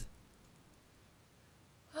 Beast?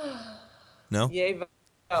 No? Yay,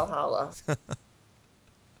 Valhalla.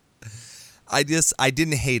 I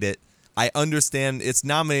didn't hate it. I understand it's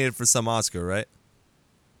nominated for some Oscar, right?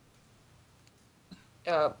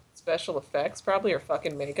 Special effects probably or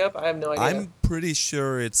fucking makeup. I have no idea. I'm pretty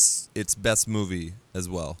sure it's best movie as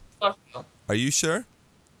well. Fuck no. Are you sure?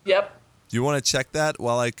 Yep. Do you want to check that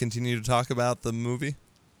while I continue to talk about the movie?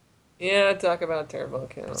 Yeah, talk about terrible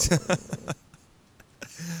account.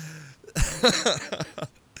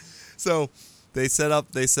 So they set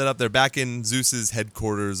up. They're back in Zeus's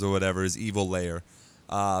headquarters or whatever, his evil lair,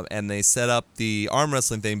 and they set up the arm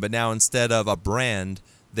wrestling thing. But now instead of a brand,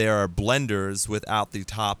 there are blenders without the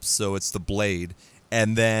tops, so it's the blade.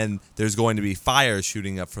 And then there's going to be fire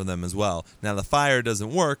shooting up from them as well. Now the fire doesn't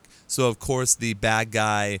work, so of course the bad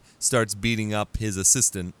guy starts beating up his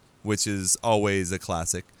assistant, which is always a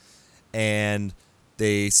classic. And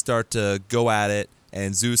they start to go at it,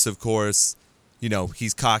 and Zeus, of course, you know,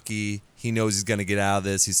 he's cocky. He knows he's going to get out of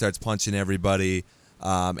this. He starts punching everybody.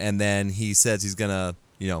 And then he says he's going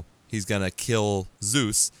to kill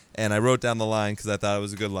Zeus. And I wrote down the line because I thought it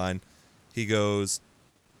was a good line. He goes,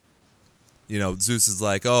 you know, Zeus is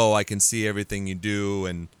like, oh, I can see everything you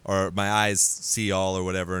do, or my eyes see all or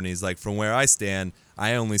whatever. And he's like, from where I stand,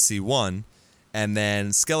 I only see one. And then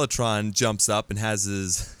Skeletron jumps up and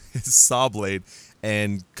has his saw blade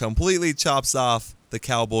and completely chops off the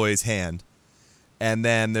cowboy's hand. And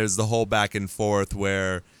then there's the whole back and forth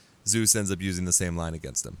where Zeus ends up using the same line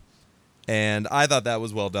against him. And I thought that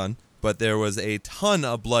was well done, but there was a ton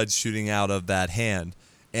of blood shooting out of that hand,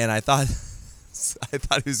 and I thought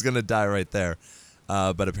he was going to die right there,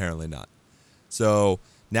 but apparently not. So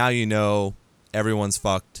now you know everyone's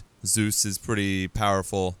fucked. Zeus is pretty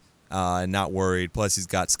powerful and not worried. Plus he's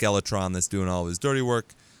got Skeletron that's doing all of his dirty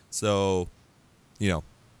work. So,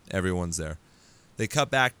 everyone's there. They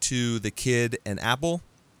cut back to the kid and Apple,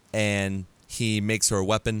 and he makes her a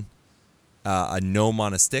weapon, a gnome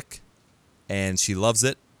on a stick, and she loves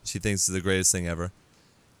it. She thinks it's the greatest thing ever.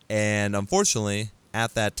 And unfortunately,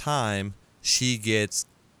 at that time, she gets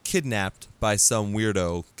kidnapped by some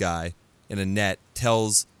weirdo guy in a net,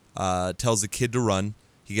 tells the kid to run.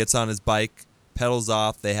 He gets on his bike, pedals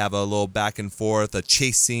off. They have a little back and forth, a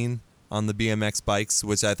chase scene on the BMX bikes,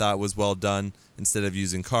 which I thought was well done. Instead of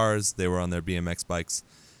using cars, they were on their BMX bikes.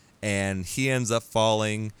 And he ends up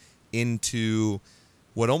falling into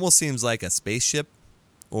what almost seems like a spaceship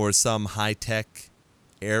or some high-tech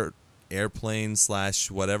airplane /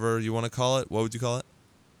 whatever you want to call it. What would you call it?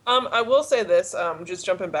 I will say this, just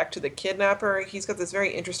jumping back to the kidnapper, he's got this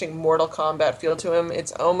very interesting Mortal Kombat feel to him.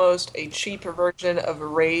 It's almost a cheaper version of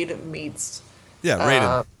Raid meets... Yeah,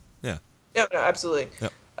 Raiden. Yeah. Yeah, no, absolutely. Yeah.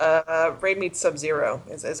 Raid meets Sub-Zero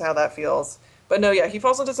is how that feels. But no, yeah, he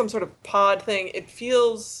falls into some sort of pod thing. It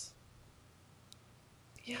feels...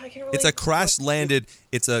 Yeah, I can't really... It's a crash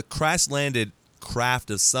landed craft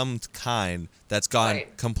of some kind that's gone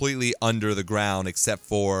completely under the ground except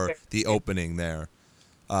for the opening there.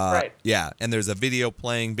 Right. Yeah, and there's a video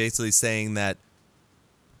playing basically saying that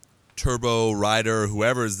Turbo Rider,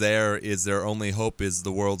 whoever's there, is their only hope, is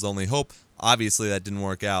the world's only hope. Obviously, that didn't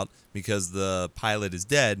work out because the pilot is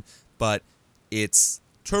dead, but it's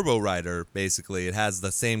Turbo Rider, basically. It has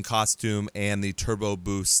the same costume and the turbo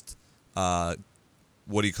boost, what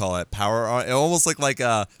do you call it, power? It almost looked like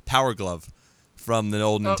a Power Glove from the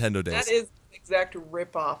old Nintendo days. That is the exact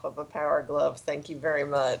ripoff of a Power Glove. Thank you very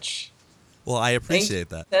much. Well, I appreciate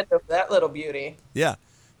that. That little beauty. Yeah.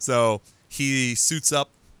 So he suits up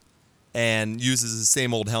and uses the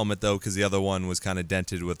same old helmet, though, because the other one was kind of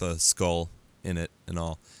dented with a skull in it and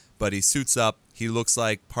all. But he suits up. He looks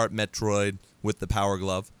like part Metroid with the Power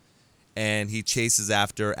Glove. And he chases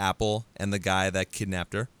after Apple and the guy that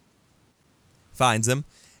kidnapped her. Finds him.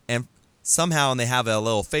 And somehow they have a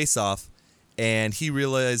little face-off. And he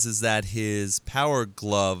realizes that his Power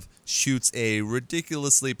Glove shoots a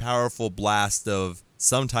ridiculously powerful blast of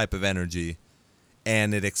some type of energy,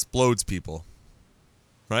 and it explodes people.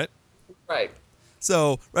 Right? Right.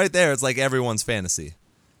 So, right there, it's like everyone's fantasy.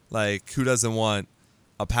 Like, who doesn't want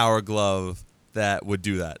a Power Glove that would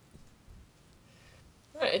do that?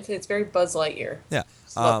 Right. It's very Buzz Lightyear. Yeah.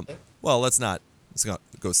 Well, let's not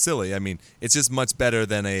go silly. I mean, it's just much better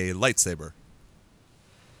than a lightsaber.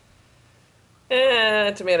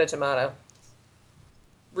 Tomato.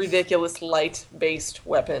 Ridiculous light-based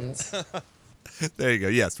weapons. There you go.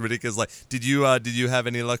 Yes, ridiculous light. Did you have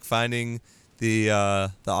any luck finding the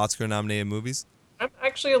Oscar-nominated movies? I'm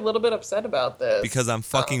actually a little bit upset about this. Because I'm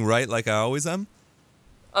fucking right like I always am?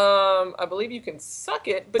 I believe you can suck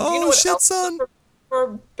it, but do you know what else son.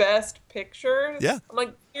 For Best Picture? Yeah. I'm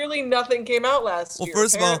like, clearly nothing came out last year.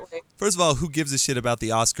 First of all, who gives a shit about the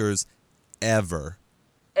Oscars ever?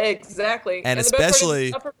 Exactly. And the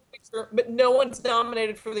especially... best part is picture, but no one's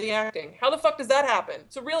nominated for the acting. How the fuck does that happen?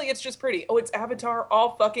 So really, it's just pretty. Oh, it's Avatar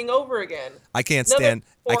all fucking over again. I can't stand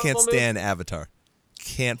Avatar.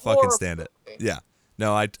 Can't fucking stand it. Yeah.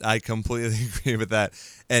 No, I completely agree with that.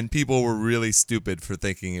 And people were really stupid for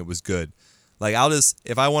thinking it was good. Like,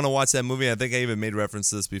 if I want to watch that movie, I think I even made reference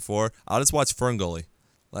to this before, I'll just watch Ferngully.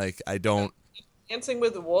 Like, I don't... Dancing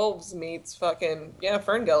with the Wolves meets fucking,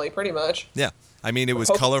 Ferngully, pretty much. Yeah. I mean, it was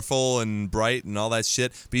colorful and bright and all that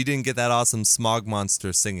shit, but you didn't get that awesome smog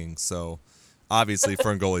monster singing, so obviously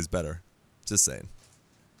Ferngully's better. Just saying.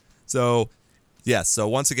 So, yes, so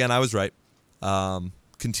once again, I was right.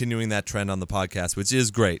 Continuing that trend on the podcast, which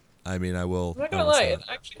is great. I mean, I will... I'm not going to lie, it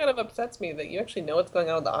actually kind of upsets me that you actually know what's going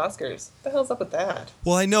on with the Oscars. What the hell's up with that?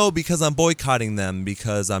 Well, I know because I'm boycotting them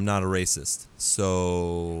because I'm not a racist.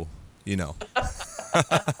 So, you know.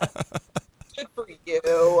 Good for you.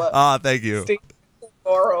 Thank you.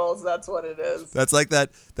 Morals, that's what it is. That's like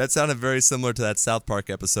that. That sounded very similar to that South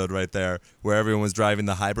Park episode right there, where everyone was driving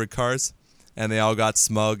the hybrid cars, and they all got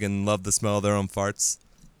smug and loved the smell of their own farts.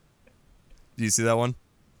 Do you see that one?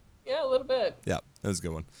 Yeah, a little bit. Yeah, that was a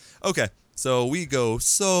good one. Okay, so we go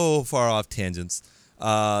so far off tangents.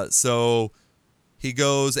 So he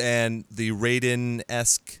goes and the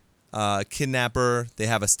Raiden-esque kidnap her. They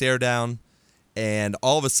have a stare down, and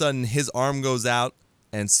all of a sudden his arm goes out,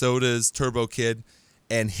 and so does Turbo Kid,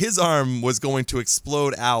 and his arm was going to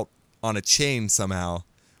explode out on a chain somehow,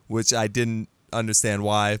 which I didn't understand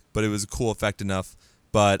why, but it was a cool effect enough.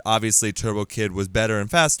 But obviously Turbo Kid was better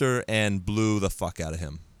and faster and blew the fuck out of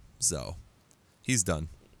him. So he's done.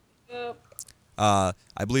 Yep. I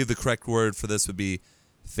believe the correct word for this would be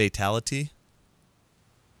fatality.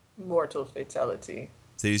 Mortal fatality.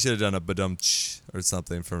 So you should have done a badum-tsh or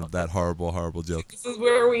something for that horrible, horrible joke. This is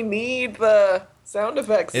where we need the sound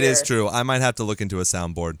effects. It is true. I might have to look into a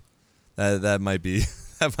soundboard. That might be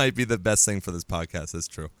that might be the best thing for this podcast. That's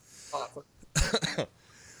true. Awesome.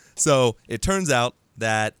 So it turns out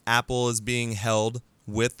that Apple is being held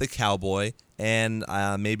with the cowboy and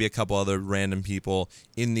maybe a couple other random people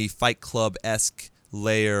in the Fight Club-esque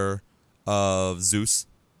layer of Zeus.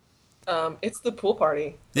 It's the pool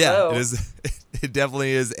party. Yeah, Hello. it is. It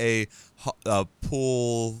definitely is a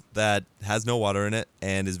pool that has no water in it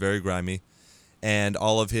and is very grimy, and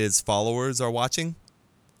all of his followers are watching.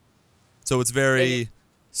 So it's very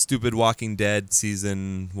stupid Walking Dead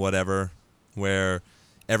season whatever, where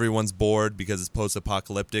everyone's bored because it's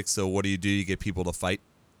post-apocalyptic. So what do? You get people to fight.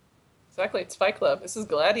 Exactly, it's Fight Club. This is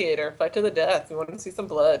Gladiator. Fight to the death. You want to see some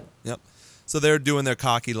blood. Yep. So they're doing their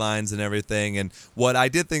cocky lines and everything. And what I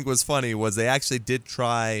did think was funny was they actually did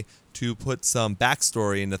try to put some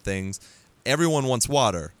backstory into things. Everyone wants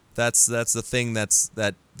water. That's the thing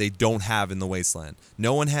that they don't have in the wasteland.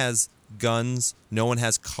 No one has guns, no one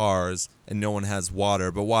has cars, and no one has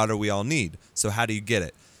water. But water we all need. So how do you get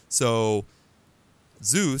it? So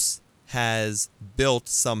Zeus has built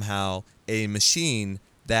somehow a machine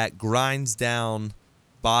that grinds down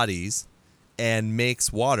bodies and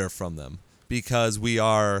makes water from them. Because we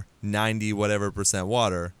are 90 whatever %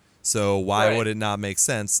 water, so why would it not make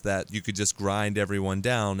sense that you could just grind everyone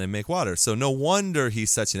down and make water? So no wonder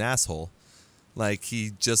he's such an asshole. Like,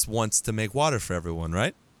 he just wants to make water for everyone,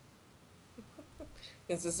 right?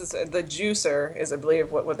 This is the juicer is, I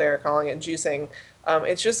believe, what they're calling it, juicing.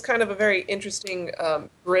 It's just kind of a very interesting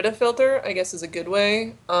Brita filter, I guess is a good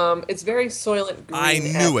way. It's very Soylent Green. I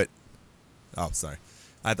knew it. Oh, sorry.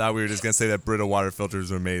 I thought we were just going to say that Brita water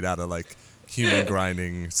filters were made out of, like, human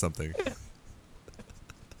grinding something.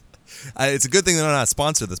 It's a good thing they're not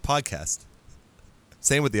sponsored this podcast.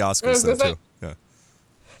 Same with the Oscars, though, too.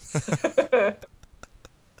 Yeah.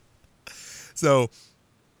 So,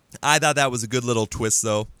 I thought that was a good little twist,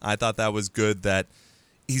 though. I thought that was good that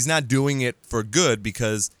he's not doing it for good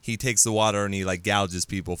because he takes the water and he, like, gouges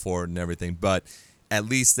people for it and everything. But at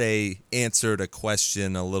least they answered a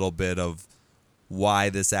question a little bit of why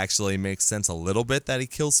this actually makes sense a little bit that he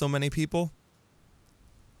kills so many people.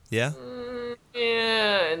 Yeah?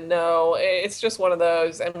 Yeah, no, it's just one of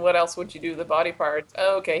those. And what else would you do with the body parts?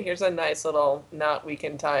 Oh, okay, here's a nice little knot we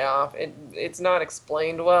can tie off. It's not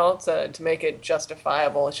explained well to make it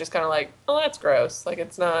justifiable. It's just kind of like, oh, that's gross. Like,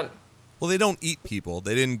 it's not... Well, they don't eat people.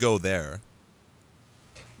 They didn't go there.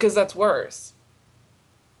 Because that's worse.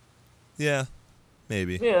 Yeah,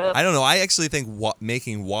 maybe. Yeah. I don't know. I actually think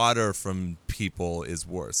making water from people is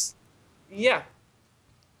worse. Yeah.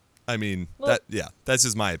 I mean, Well, that's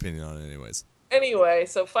just my opinion on it anyways. Anyway,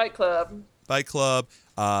 so Fight Club. Fight Club,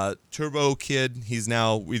 Turbo Kid,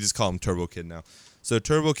 we just call him Turbo Kid now. So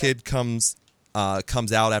Turbo Kid comes out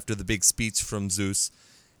after the big speech from Zeus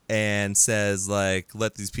and says, like,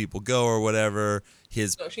 let these people go or whatever.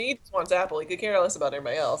 So he just wants Apple. He could care less about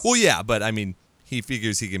everybody else. Well, yeah, but I mean, he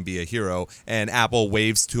figures he can be a hero, and Apple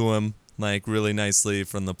waves to him, like, really nicely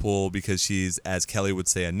from the pool because she's, as Kelly would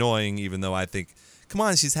say, annoying, even though I think, come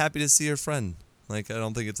on, she's happy to see her friend. Like, I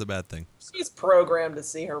don't think it's a bad thing. She's programmed to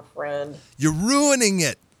see her friend. You're ruining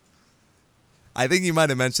it! I think you might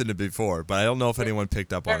have mentioned it before, but I don't know if anyone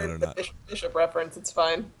picked up on it or not. Bishop reference, it's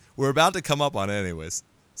fine. We're about to come up on it anyways.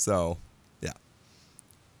 So, yeah.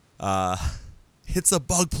 It's a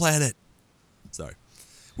bug planet. Sorry.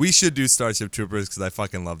 We should do Starship Troopers because I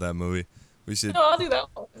fucking love that movie. We should. No, I'll do that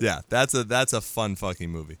one. Yeah, that's a fun fucking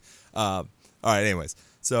movie. All right, anyways.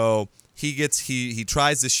 So he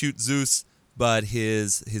tries to shoot Zeus, but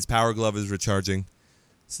his power glove is recharging.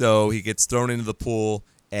 So he gets thrown into the pool,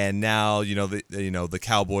 and now the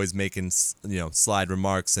cowboy's making slide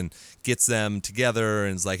remarks and gets them together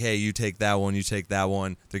and is like, hey, you take that one, you take that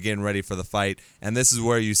one. They're getting ready for the fight, and this is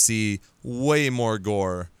where you see way more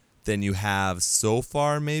gore than you have so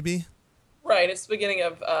far, maybe. Right, it's the beginning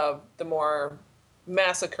of the more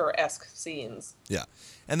massacre-esque scenes. Yeah,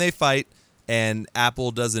 and they fight, and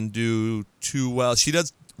Apple doesn't do too well. She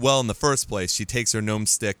does well in the first place. She takes her gnome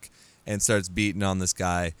stick and starts beating on this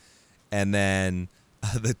guy, and then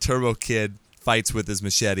the Turbo Kid fights with his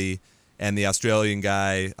machete, and the Australian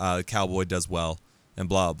guy, cowboy, does well, and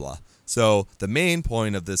blah, blah. So the main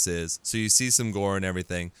point of this is, so you see some gore and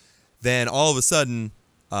everything. Then all of a sudden,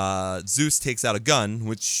 Zeus takes out a gun,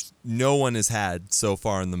 which no one has had so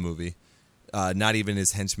far in the movie. Not even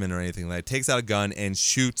his henchmen or anything like that. Takes out a gun and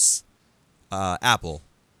shoots Apple.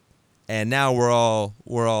 And now we're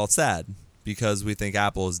all sad because we think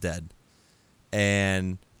Apple is dead.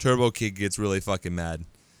 And Turbo Kid gets really fucking mad.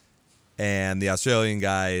 And the Australian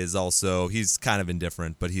guy is also, he's kind of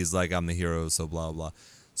indifferent, but he's like, I'm the hero, so blah, blah.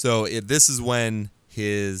 So this is when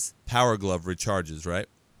his power glove recharges, right?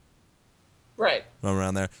 Right.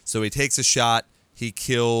 Around there. So he takes a shot. He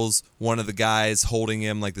kills one of the guys holding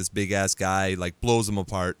him, like this big-ass guy, like blows him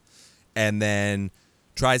apart. And then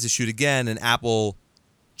tries to shoot again, and Apple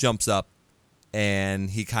jumps up,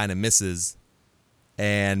 and he kind of misses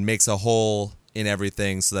and makes a hole in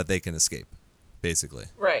everything so that they can escape, basically.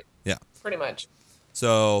 Right. Yeah. Pretty much.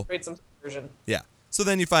 So, Create some version. yeah. So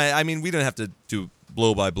then you find, I mean, we don't have to do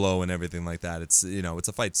blow by blow and everything like that. It's, it's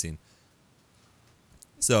a fight scene.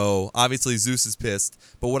 So obviously Zeus is pissed,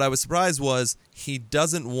 but what I was surprised was he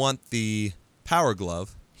doesn't want the power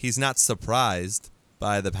glove. He's not surprised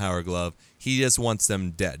by the power glove. He just wants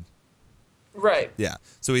them dead. Right. Yeah.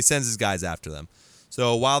 So he sends his guys after them.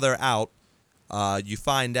 So while they're out, you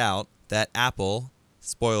find out that Apple,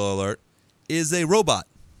 spoiler alert, is a robot.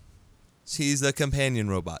 She's a companion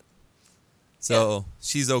robot. So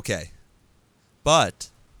she's okay. But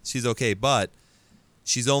she's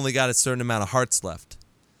only got a certain amount of hearts left.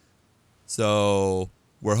 So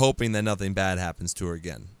we're hoping that nothing bad happens to her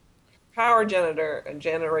again. Power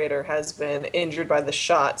generator has been injured by the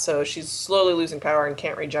shot, so she's slowly losing power and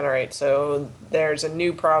can't regenerate. So there's a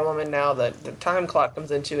new problem, and now the time clock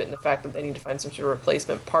comes into it, and the fact that they need to find some sort of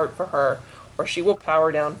replacement part for her, or she will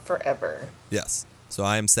power down forever. Yes. So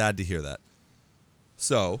I am sad to hear that.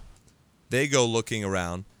 So they go looking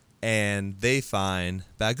around, and they find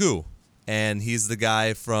Bagu. And he's the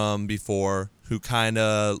guy from before who kind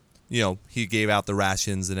of, he gave out the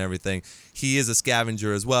rations and everything. He is a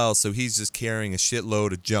scavenger as well, so he's just carrying a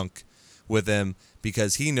shitload of junk with him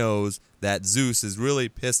because he knows that Zeus is really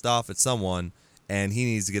pissed off at someone, and he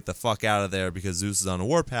needs to get the fuck out of there because Zeus is on a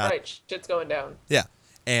warpath. Right, shit's going down. Yeah.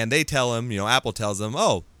 And they tell him, Apple tells him,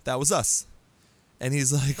 oh, that was us. And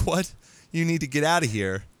he's like, what? You need to get out of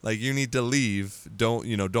here. Like, you need to leave. Don't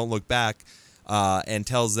look back. And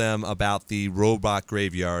tells them about the robot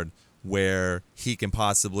graveyard where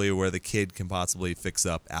the kid can possibly fix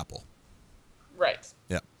up Apple. Right.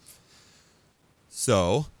 Yeah.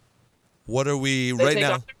 So, what are we They right take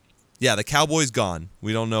now? off their- Yeah, the cowboy's gone.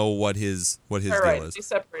 We don't know what his deal is. They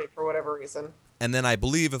separate for whatever reason. And then I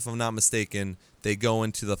believe, if I'm not mistaken, they go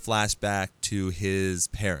into the flashback to his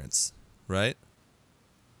parents, right?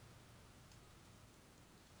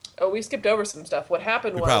 Oh, we skipped over some stuff. What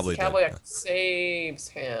happened We was probably the cowboy did, actually saves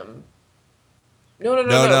him. No. They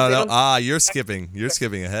No. don't- You're skipping. You're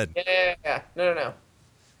skipping ahead. Yeah. No.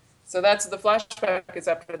 So that's the flashback is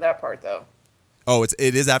after that part, though. Oh, it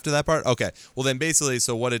is after that part? Okay. Well, then basically,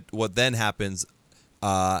 so what then happens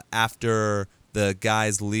after the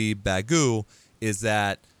guys leave Bagu is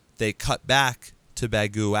that they cut back to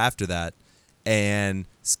Bagu after that, and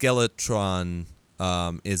Skeletron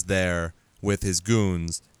is there with his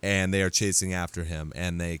goons, and they are chasing after him,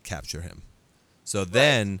 and they capture him. So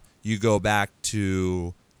then you go back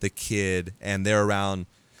to the kid, and they're around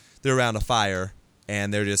a fire,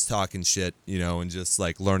 and they're just talking shit, and just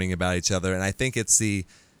like learning about each other. And I think it's the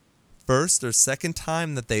first or second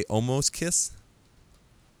time that they almost kiss.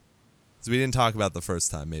 So we didn't talk about the first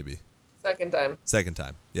time, maybe. Second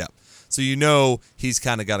time, yeah. So he's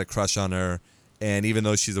kind of got a crush on her, and even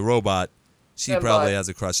though she's a robot, she probably has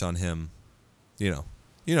a crush on him. You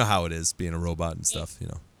know how it is being a robot and stuff,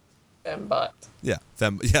 Fembot. Yeah,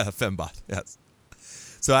 fembot, yes.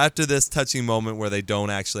 So after this touching moment where they don't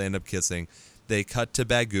actually end up kissing, they cut to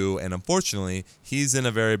Bagu, and unfortunately, he's in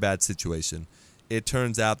a very bad situation. It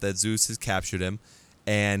turns out that Zeus has captured him,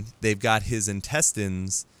 and they've got his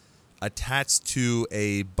intestines attached to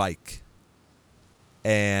a bike.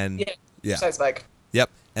 And yeah. Size bike. Yep.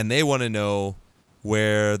 And they want to know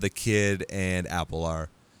where the kid and Apple are.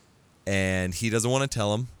 And he doesn't want to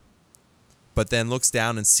tell him, but then looks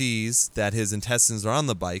down and sees that his intestines are on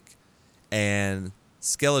the bike, and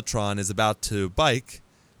Skeletron is about to bike,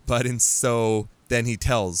 so then he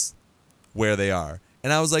tells where they are.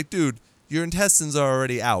 And I was like, dude, your intestines are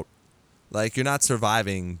already out. Like, you're not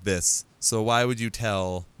surviving this. So why would you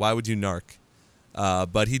narc?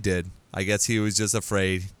 But he did. I guess he was just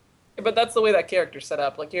afraid. But that's the way that character's set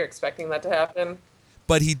up. Like, you're expecting that to happen.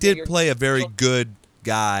 But he did play a very good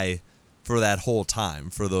guy for that whole time,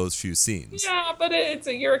 for those few scenes. Yeah, but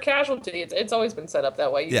you're a casualty. It's always been set up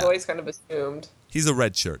that way. You've Yeah. always kind of assumed. He's a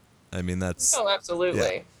red shirt. I mean, that's... Oh,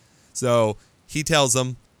 absolutely. Yeah. So he tells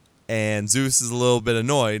him, and Zeus is a little bit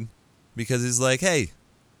annoyed because he's like, hey,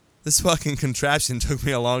 this fucking contraption took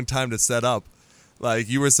me a long time to set up. Like,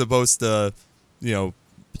 you were supposed to,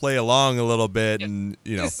 play along a little bit and,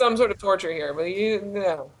 There's some sort of torture here, but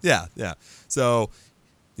no. Yeah. So,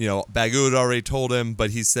 Bagu had already told him,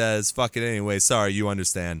 but he says, fuck it anyway, sorry, you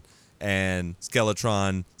understand. And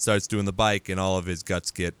Skeletron starts doing the bike, and all of his guts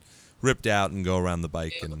get ripped out and go around the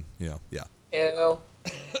bike. Ew. And, yeah. Ew.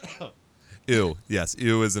 Ew. Yes,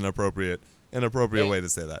 ew is an appropriate way to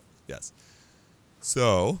say that. Yes.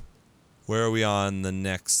 So, where are we on the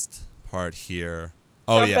next part here?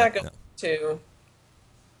 Oh, Jump yeah. back up to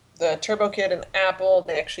the Turbo Kid and Apple.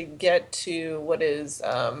 They actually get to what is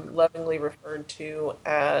lovingly referred to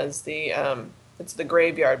as it's the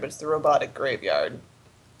graveyard, but it's the robotic graveyard.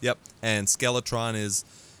 Yep. And Skeletron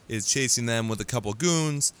is chasing them with a couple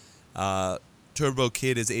goons. Turbo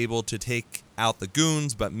Kid is able to take out the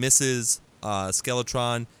goons, but misses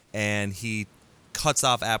Skeletron, and he cuts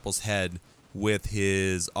off Apple's head with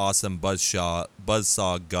his awesome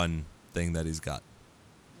buzzsaw gun thing that he's got.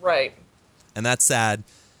 Right. And that's sad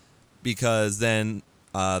because then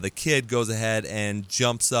the kid goes ahead and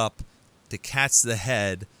jumps up to catch the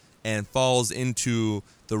head and falls into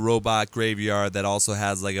the robot graveyard that also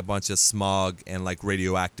has like a bunch of smog and like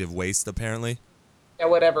radioactive waste apparently. Yeah,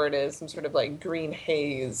 whatever it is, some sort of like green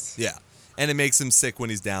haze. Yeah. And it makes him sick when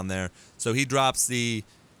he's down there. So he drops the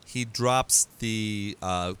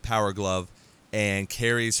power glove and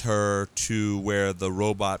carries her to where the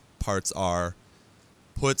robot parts are,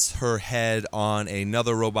 puts her head on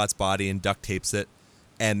another robot's body and duct tapes it,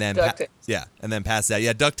 and then and then passes out.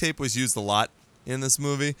 Yeah, duct tape was used a lot in this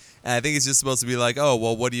movie, and I think it's just supposed to be like, oh,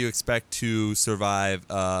 well, what do you expect to survive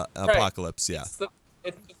apocalypse? Yeah, it's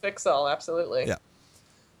the fix-all, absolutely. Yeah.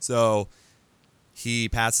 So he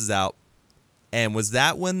passes out, and was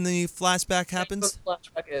that when the flashback happens? That's what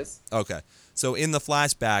the flashback is. Okay. So in the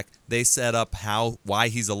flashback, they set up why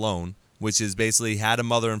he's alone, which is basically had a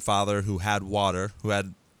mother and father who had water, who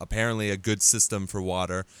had apparently a good system for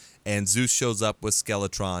water, and Zeus shows up with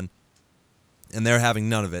Skeletron, and they're having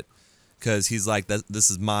none of it because he's like,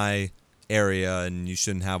 this is my area and you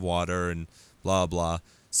shouldn't have water and blah, blah.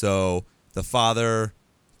 So the father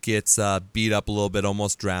gets beat up a little bit,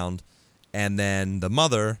 almost drowned, and then the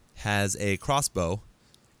mother has a crossbow,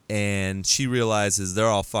 and she realizes they're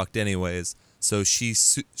all fucked anyways, so she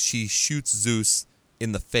shoots Zeus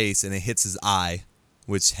in the face, and it hits his eye,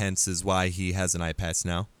 which hence is why he has an eye patch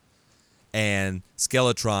now. And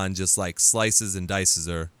Skeletron just like slices and dices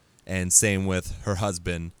her, and same with her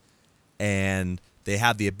husband. And they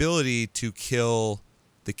have the ability to kill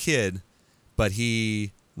the kid, but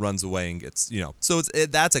he runs away and gets, So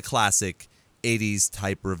that's a classic 80s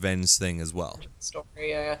type revenge thing as well.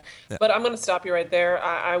 Story, yeah. But I'm going to stop you right there.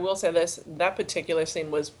 I will say this. That particular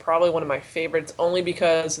scene was probably one of my favorites only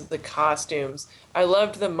because of the costumes. I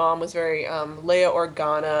loved the mom was very Leia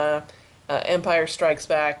Organa, Empire Strikes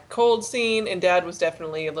Back, cold scene, and dad was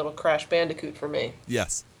definitely a little Crash Bandicoot for me.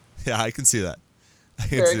 Yes. Yeah, I can see that.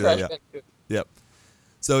 Very Crash Bandicoot. Yep.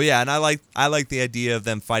 So yeah, and I like the idea of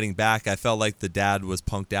them fighting back. I felt like the dad was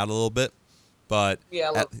punked out a little bit. But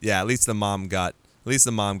at least the mom got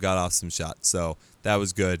off some shots, so that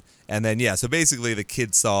was good. And then so basically the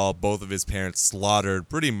kid saw both of his parents slaughtered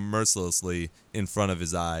pretty mercilessly in front of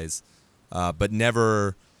his eyes, but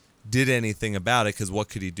never did anything about it because what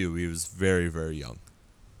could he do? He was very, very young.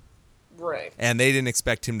 Right. And they didn't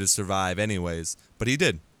expect him to survive anyways, but he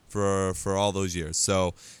did for all those years.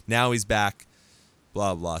 So now he's back,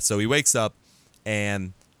 blah blah. So he wakes up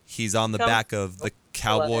and he's on the back of the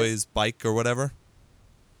Cowboy's bike or whatever.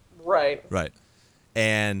 Right.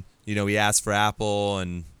 And, he asked for Apple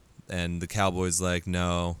and the Cowboy's like,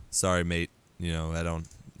 no, sorry, mate.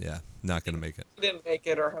 Not going to make it. He didn't make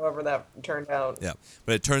it or however that turned out. Yeah.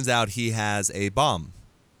 But it turns out he has a bomb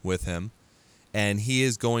with him and he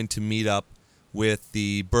is going to meet up with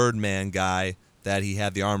the Birdman guy that he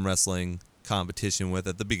had the arm wrestling competition with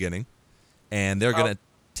at the beginning. And they're going to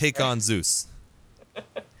take on Zeus.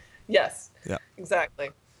 Yes. Yeah. Exactly.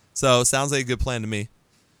 So sounds like a good plan to me.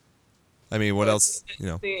 I mean, what else?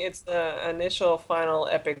 It's the initial final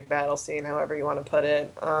epic battle scene, however you want to put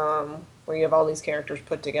it, where you have all these characters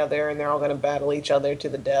put together and they're all going to battle each other to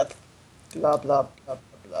the death. Blah blah blah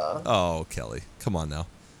blah. Oh, Kelly, come on now.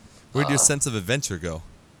 Where'd your sense of adventure go?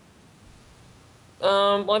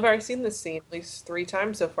 Well, I've already seen this scene at least 3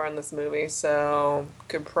 times so far in this movie, so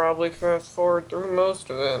could probably fast forward through most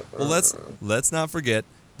of it. Well, let's not forget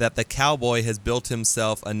that the cowboy has built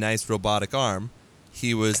himself a nice robotic arm.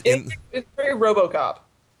 He was in. It's very RoboCop.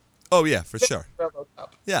 Oh yeah, for sure. RoboCop.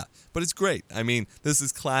 Yeah, but it's great. I mean, this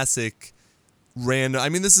is classic. Random. I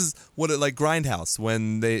mean, this is what it like Grindhouse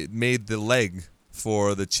when they made the leg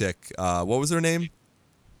for the chick. What was her name?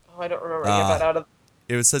 Oh, I don't remember. Get that out of.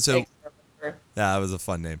 It was such a. Yeah, it was a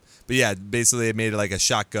fun name. But yeah, basically it made it like a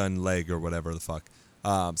shotgun leg or whatever the fuck.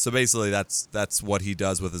 So basically that's what he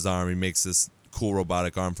does with his arm. He makes this cool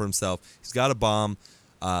robotic arm for himself. He's got a bomb.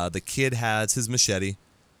 The kid has his machete.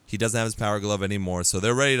 He doesn't have his power glove anymore, so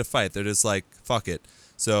they're ready to fight. They're just like, fuck it.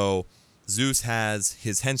 So Zeus has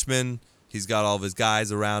his henchmen. He's got all of his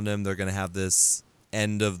guys around him. They're going to have this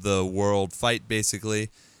end of the world fight, basically.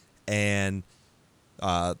 And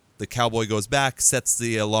the cowboy goes back, sets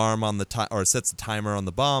the alarm on or sets the timer on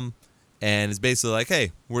the bomb, and is basically like,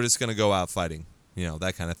 hey, we're just going to go out fighting. You know,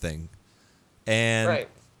 that kind of thing. And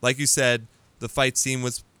like you said, the fight scene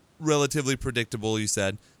was relatively predictable, you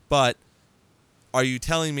said. But are you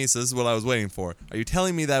telling me, so this is what I was waiting for, are you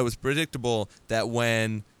telling me that it was predictable that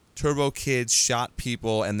when Turbo Kid shot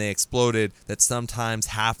people and they exploded, that sometimes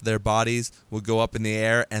half their bodies would go up in the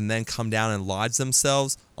air and then come down and lodge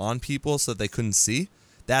themselves on people so that they couldn't see?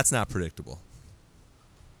 That's not predictable.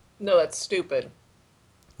 No, that's stupid.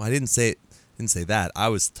 Well, I didn't say that. I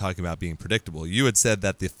was talking about being predictable. You had said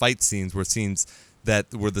that the fight scenes were scenes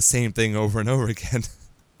that were the same thing over and over again.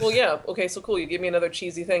 Well, yeah. Okay, so cool. You give me another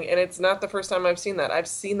cheesy thing, and it's not the first time I've seen that. I've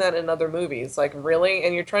seen that in other movies. Like, really?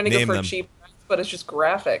 And you're trying to go for a cheap, but it's just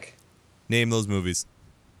graphic. Name those movies.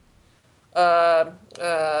 The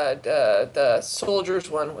Soldiers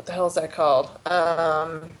one. What the hell is that called?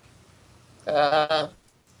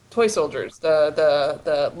 Toy Soldiers.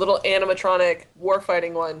 The little animatronic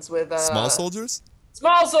warfighting ones with Small Soldiers?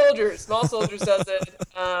 Small Soldiers. Small Soldiers does it.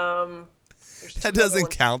 That doesn't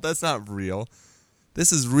count. That's not real.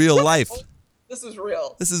 This is real life. This is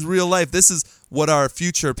real. This is real life. This is what our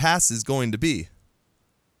future past is going to be.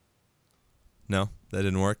 No, that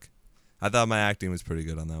didn't work. I thought my acting was pretty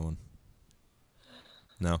good on that one.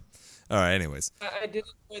 No. All right, anyways. I did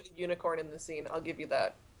enjoy the unicorn in the scene. I'll give you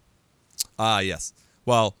that. Yes.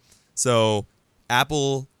 Well, so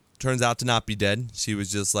Apple turns out to not be dead. She was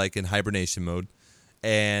just like in hibernation mode.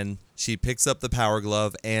 And she picks up the power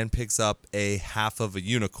glove and picks up a half of a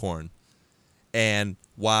unicorn. And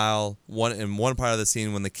while in one part of the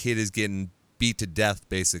scene when the kid is getting beat to death,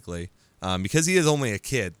 basically, because he is only a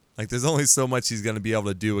kid, like there's only so much he's going to be able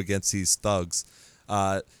to do against these thugs.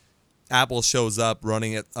 Apple shows up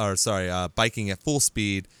biking at full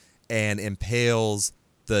speed and impales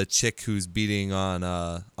the chick who's beating on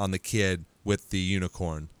the kid with the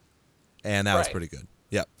unicorn, and that was pretty good.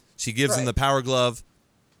 Yep, she gives him the power glove.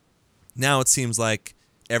 Now it seems like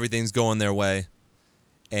everything's going their way.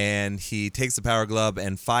 And he takes the power glove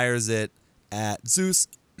and fires it at Zeus.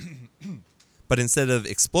 But instead of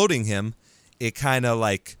exploding him, it kind of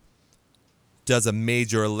like does a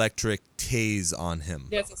major electric tase on him.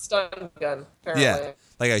 Yeah, it's a stun gun, apparently. Yeah,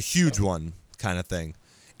 like a huge one kind of thing.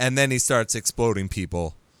 And then he starts exploding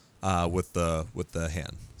people with the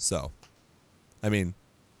hand. So, I mean,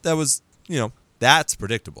 that was, that's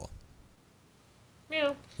predictable.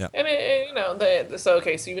 Yeah. And so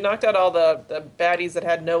you knocked out all the baddies that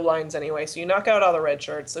had no lines anyway. So you knock out all the red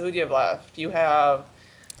shirts. So who do you have left? You have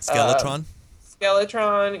Skeletron.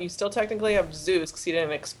 You still technically have Zeus because he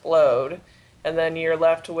didn't explode, and then you're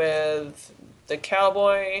left with the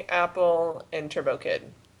Cowboy, Apple, and Turbo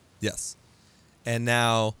Kid. Yes, and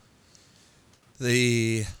now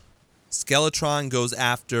the Skeletron goes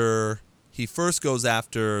after. He first goes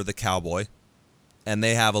after the Cowboy. And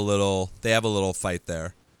they have a little fight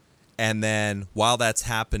there. And then while that's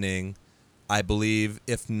happening, I believe,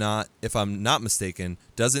 if I'm not mistaken,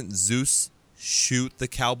 doesn't Zeus shoot the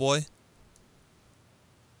Cowboy?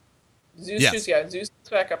 Zeus shoots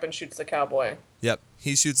back up and shoots the Cowboy. Yep,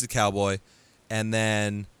 he shoots the Cowboy. And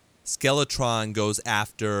then Skeletron goes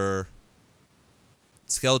after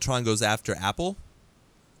Apple?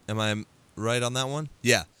 Am I right on that one?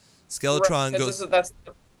 Yeah. Skeletron goes... That's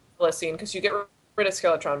the scene, because you get rid of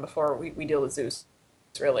Skeletron before we deal with Zeus.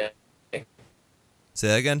 It's really... Say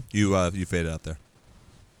that again? You faded out there.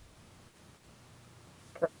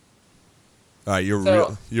 All right, you're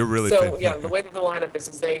really so yeah, the way that the lineup is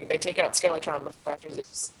they take out Skeletron after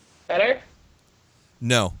Zeus. Better?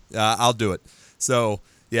 No, I'll do it. So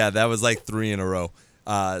yeah, that was like 3 in a row.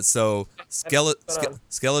 So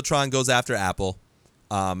Skeletron goes after Apple,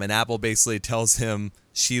 and Apple basically tells him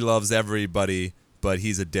she loves everybody, but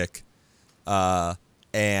he's a dick.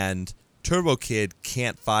 And Turbo Kid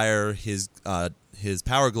can't fire his his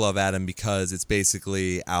power glove at him because it's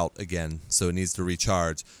basically out again, so it needs to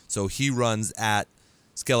recharge. So he runs at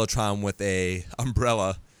Skeletron with a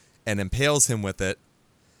umbrella and impales him with it,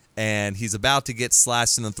 and he's about to get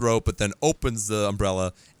slashed in the throat, but then opens the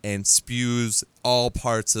umbrella and spews all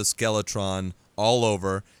parts of Skeletron all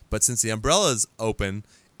over. But since the umbrella is open,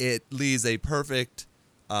 it leaves a perfect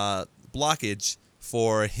blockage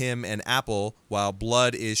for him and Apple while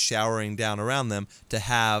blood is showering down around them to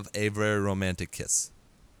have a very romantic kiss.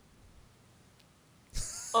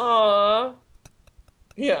 Aww.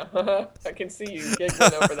 Yeah, I can see you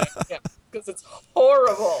giggling over that. Yeah, because it's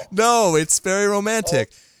horrible. No, it's very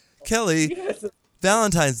romantic. Oh. Kelly, Yes.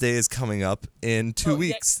 Valentine's Day is coming up in 2 Oh,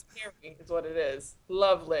 weeks. Yeah, scary is what it is.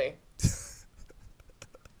 Lovely.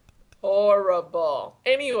 Horrible.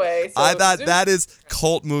 Anyway, so I thought Zeus- that is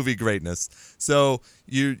cult movie greatness. So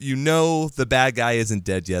you know the bad guy isn't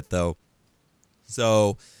dead yet, though.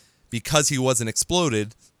 So because he wasn't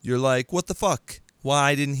exploded, you're like, what the fuck?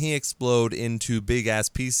 Why didn't he explode into big-ass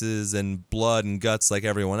pieces and blood and guts like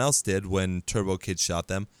everyone else did when Turbo Kid shot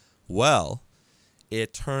them? Well,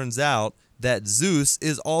 it turns out that Zeus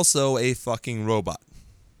is also a fucking robot.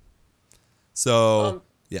 So,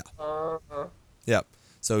 yeah. Yep.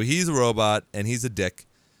 So he's a robot, and he's a dick.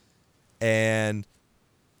 And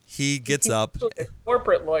he gets up. a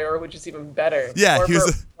corporate lawyer, which is even better. Yeah, he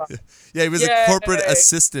Corporate- was a corporate Yay.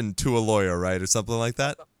 assistant to a lawyer, right, or something like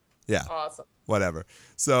that. Yeah, Awesome. whatever.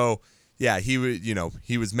 So yeah, he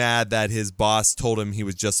was mad that his boss told him he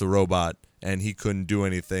was just a robot and he couldn't do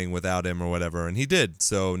anything without him or whatever, and he did.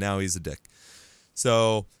 So now he's a dick.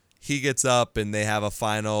 So he gets up and they have a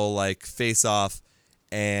final like face off,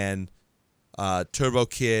 and Turbo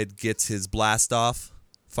Kid gets his blast off.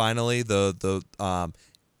 Finally,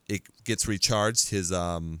 it gets recharged, his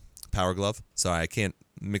power glove. Sorry, I can't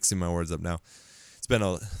mixing my words up now. It's been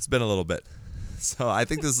a little bit. So I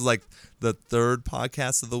think this is like the third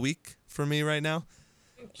podcast of the week for me right now.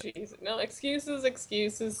 Jeez, no excuses.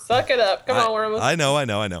 Suck it up. Come on, we're almost. I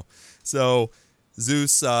know. So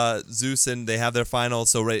Zeus, and they have their final.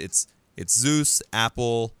 So right, it's Zeus,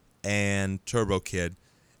 Apple, and Turbo Kid,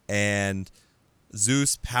 and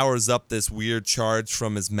Zeus powers up this weird charge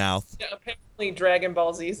from his mouth. Yeah, apparently Dragon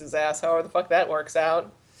Ball Z's his ass. However the fuck that works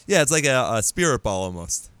out. Yeah, it's like a spirit ball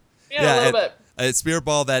almost. Yeah, a little bit. A spirit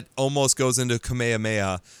ball that almost goes into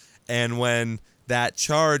Kamehameha, and when that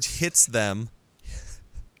charge hits them,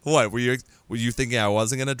 what were you thinking? I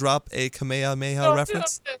wasn't gonna drop a Kamehameha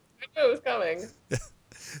reference? No, I knew it was coming.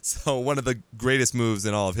 So one of the greatest moves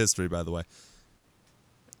in all of history, by the way.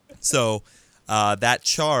 So that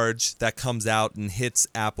charge that comes out and hits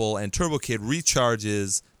Apple and Turbo Kid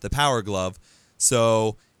recharges the power glove.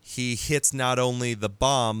 So he hits not only the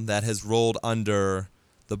bomb that has rolled under.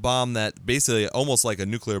 The bomb that basically almost like a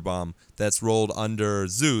nuclear bomb that's rolled under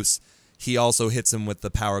Zeus, he also hits him with the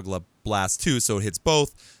power glove blast too, so it hits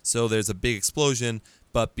both. So there's a big explosion,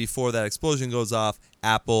 but before that explosion goes off,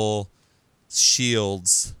 Apple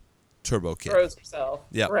shields Turbo Kid. Throws herself.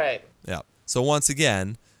 Yep. Right. Yeah. So once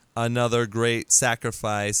again, another great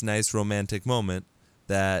sacrifice, nice romantic moment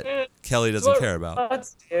that Kelly doesn't care about.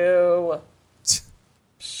 Let's do.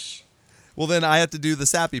 Well, then I have to do the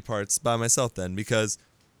sappy parts by myself then, because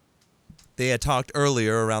they had talked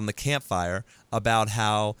earlier around the campfire about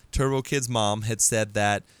how Turbo Kid's mom had said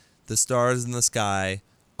that the stars in the sky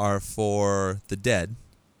are for the dead.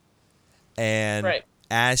 And Right.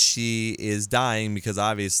 as she is dying, because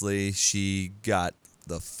obviously she got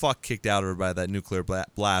the fuck kicked out of her by that nuclear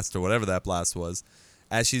blast or whatever that blast was,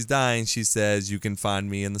 as she's dying, she says, "You can find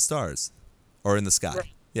me in the stars." Or in the sky.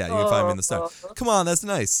 Right. Yeah, you can find me in the stars. Come on, that's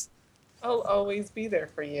nice. I'll always be there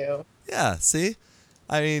for you. Yeah, see?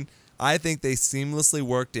 I mean, I think they seamlessly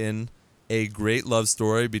worked in a great love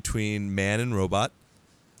story between man and robot,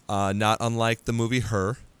 not unlike the movie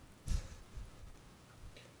Her.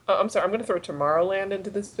 I'm sorry, I'm going to throw Tomorrowland into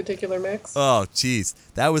this particular mix. Oh, jeez.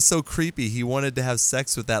 That was so creepy. He wanted to have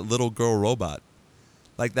sex with that little girl robot.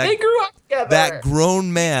 Like that, They grew up together. that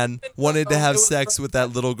grown man wanted to have sex with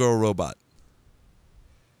that little girl robot.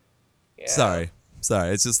 Yeah. Sorry.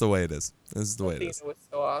 It's just the way it is. This is the way it is. It was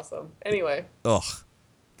so awesome. Anyway. Ugh.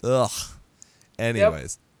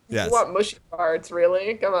 Anyways. Yes. You want mushy parts,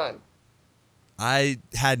 really? Come on. I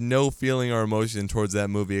had no feeling or emotion towards that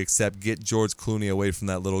movie except get George Clooney away from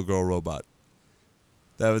that little girl robot.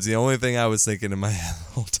 That was the only thing I was thinking in my head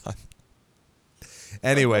the whole time.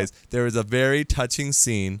 Anyways, there is a very touching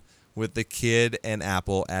scene with the kid and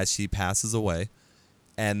Apple as she passes away.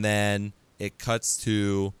 And then it cuts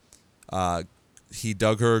to he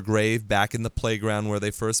dug her a grave back in the playground where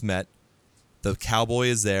they first met. The cowboy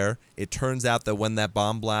is there. It turns out that when that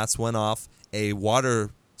bomb blast went off, a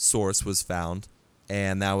water source was found,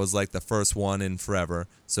 and that was like the first one in forever.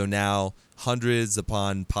 So now hundreds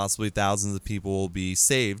upon possibly thousands of people will be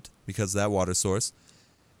saved because of that water source.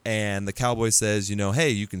 And the cowboy says, hey,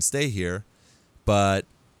 you can stay here, but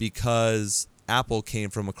because Apple came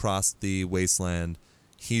from across the wasteland,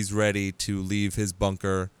 he's ready to leave his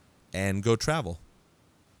bunker and go travel.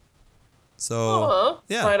 So,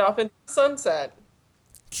 yeah. Right off into the sunset.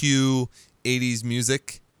 Cue 80s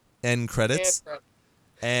music, end credits.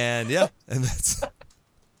 And yeah, and that's...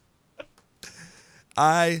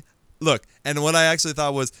 and what I actually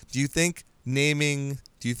thought was, do you think naming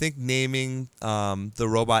the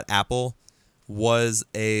robot Apple was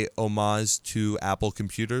a homage to Apple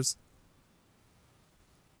computers?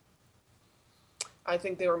 I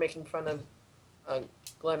think they were making fun of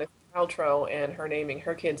Gwyneth Paltrow and her naming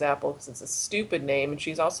her kids Apple because it's a stupid name, and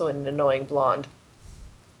she's also an annoying blonde.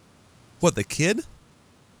 What, the kid?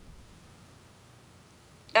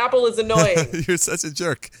 Apple is annoying. You're such a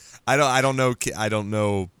jerk. I don't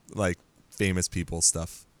know like famous people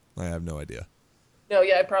stuff. I have no idea. No,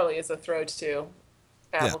 yeah, it probably is a throw to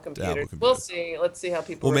Apple computers. We'll see. Let's see how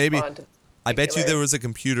people respond to I bet you there was a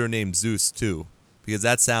computer named Zeus too, because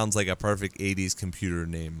that sounds like a perfect 80s computer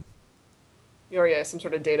name. Or yeah, some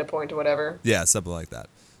sort of data point or whatever. Yeah, something like that.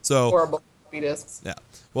 So horrible floppy disks. Yeah.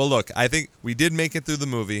 Well, look, I think we did make it through the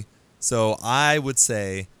movie, so I would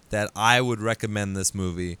say that I would recommend this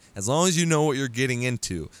movie as long as you know what you're getting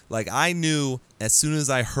into. Like, I knew as soon as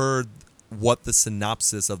I heard what the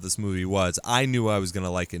synopsis of this movie was, I knew I was going to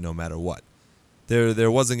like it no matter what.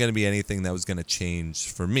 There wasn't going to be anything that was going to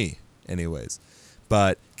change for me anyways.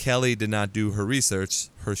 But Kelly did not do her research,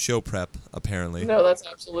 her show prep, apparently. No, that's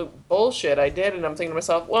absolute bullshit. I did, and I'm thinking to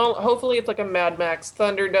myself, well, hopefully it's like a Mad Max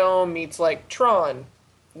Thunderdome meets like Tron.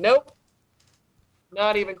 Nope.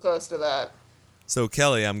 Not even close to that. So,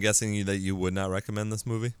 Kelly, I'm guessing that you would not recommend this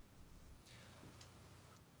movie?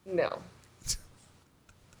 No.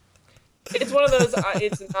 It's one of those.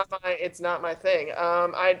 It's not my thing.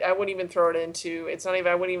 I wouldn't even throw it into. It's not even.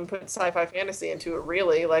 I wouldn't even put sci-fi fantasy into it.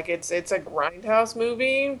 Really, like it's a grindhouse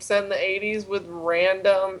movie set in the '80s with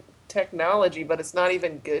random technology, but it's not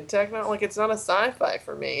even good technology. Like it's not a sci-fi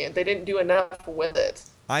for me. They didn't do enough with it.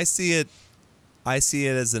 I see it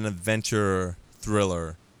as an adventure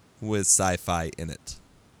thriller with sci-fi in it.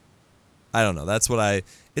 I don't know. That's what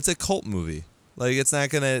It's a cult movie. Like it's not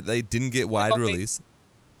gonna. They didn't get wide release.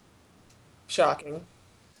 Shocking.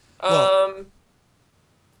 Well,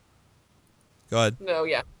 go ahead. No,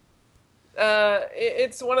 yeah.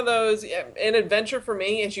 It's one of those. An adventure for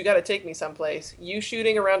me is you got to take me someplace. You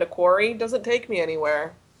shooting around a quarry doesn't take me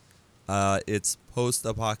anywhere. It's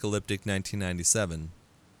post-apocalyptic 1997.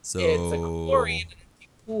 So it's a quarry in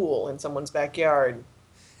a pool in someone's backyard.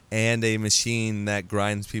 And a machine that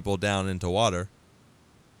grinds people down into water.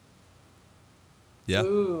 Yeah.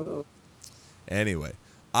 Ooh. Anyway,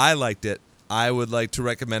 I liked it. I would like to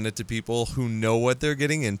recommend it to people who know what they're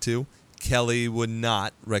getting into. Kelly would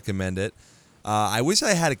not recommend it. I wish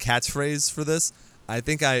I had a catchphrase for this. I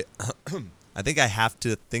think I have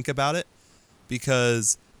to think about it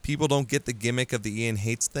because people don't get the gimmick of the Ian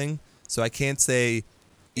Hates thing. So I can't say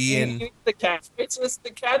Ian. The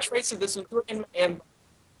catchphrase of this is man.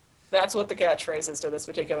 That's what the catchphrase is to this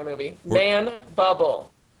particular movie. Man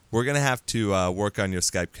bubble. We're gonna have to work on your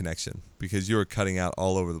Skype connection because you were cutting out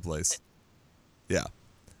all over the place. Yeah.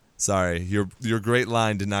 Sorry, your great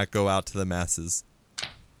line did not go out to the masses.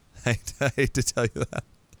 I hate to tell you that.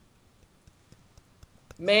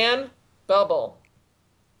 Man, bubble.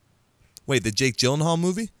 Wait, the Jake Gyllenhaal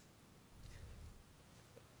movie?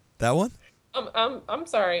 That one? I'm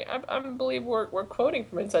sorry. I believe we're quoting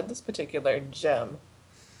from inside this particular gem.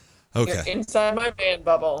 Okay. You're inside my man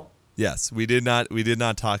bubble. Yes, we did not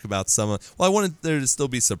talk about some. Well, I wanted there to still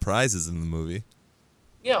be surprises in the movie.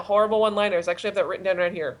 Yeah, horrible one-liners. Actually, I have that written down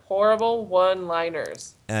right here. Horrible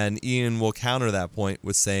one-liners. And Ian will counter that point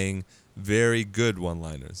with saying very good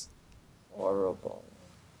one-liners. Horrible.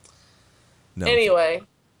 No. Anyway,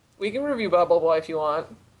 we can review Bubble Boy if you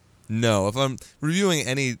want. No, if I'm reviewing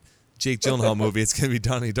any Jake Gyllenhaal movie, it's going to be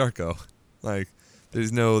Donnie Darko. Like,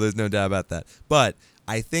 there's no doubt about that. But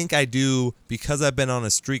I think I do, because I've been on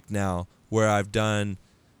a streak now where I've done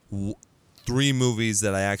 3 movies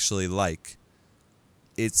that I actually like.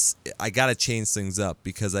 I gotta change things up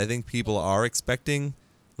because I think people are expecting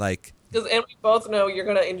and we both know you're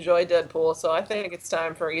gonna enjoy Deadpool, so I think it's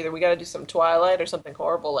time for either we gotta do some Twilight or something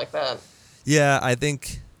horrible like that. Yeah, I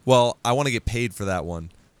think. Well, I want to get paid for that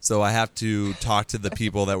one, so I have to talk to the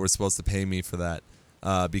people that were supposed to pay me for that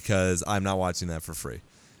because I'm not watching that for free.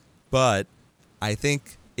 But I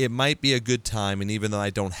think it might be a good time, and even though I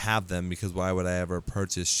don't have them, because why would I ever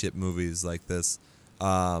purchase shit movies like this?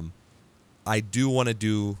 I do want to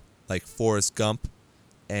do like Forrest Gump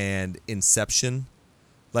and Inception,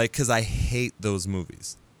 like, because I hate those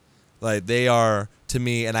movies. Like, they are, to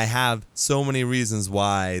me, and I have so many reasons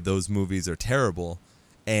why those movies are terrible,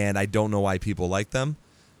 and I don't know why people like them.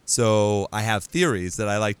 So I have theories that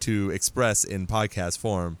I like to express in podcast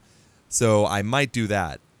form. So I might do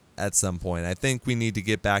that at some point. I think we need to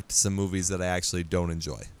get back to some movies that I actually don't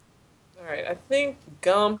enjoy. All right, I think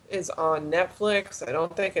Gump is on Netflix. I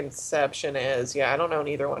don't think Inception is. Yeah, I don't own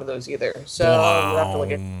either one of those either. So we'll have to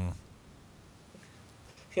look at.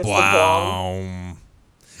 It's the bong.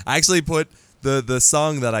 I actually put the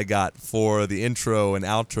song that I got for the intro and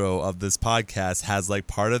outro of this podcast has like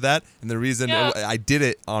part of that, and the reason I did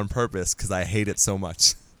it on purpose because I hate it so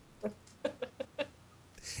much.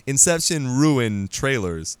 Inception ruined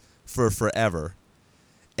trailers for forever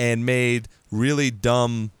and made really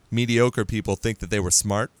dumb, mediocre people think that they were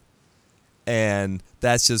smart, and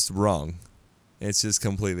that's just wrong. It's just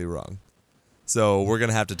completely wrong. So we're going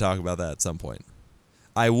to have to talk about that at some point.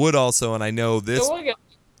 I would also, and I know this...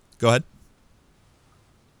 Go ahead.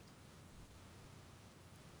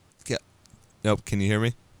 Yeah. Nope, can you hear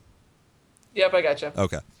me? Yep, I gotcha.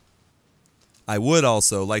 Okay. I would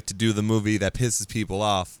also like to do the movie that pisses people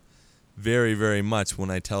off very, very much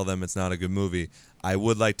when I tell them it's not a good movie. I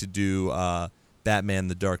would like to do Batman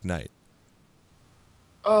The Dark Knight.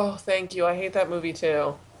 Oh, thank you. I hate that movie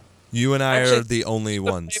too. You and I are the only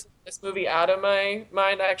ones. This movie out of my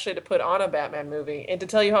mind, actually, to put on a Batman movie. And to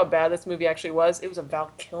tell you how bad this movie actually was, it was a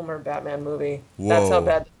Val Kilmer Batman movie. Whoa. That's how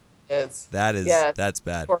bad it is. That's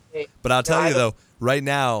bad. But I'll tell you though, right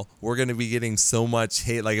now we're going to be getting so much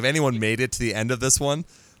hate. Like, if anyone made it to the end of this one,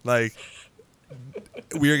 like,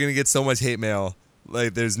 we are going to get so much hate mail.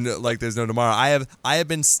 Like, there's no tomorrow. I have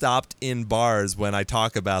been stopped in bars when I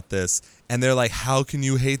talk about this, and they're like, "How can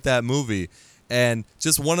you hate that movie?" And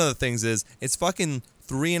just one of the things is, it's fucking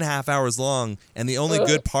 3.5 hours long, and the only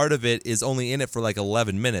good part of it is only in it for like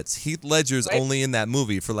 11 minutes. Heath Ledger's only in that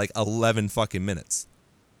movie for like 11 fucking minutes.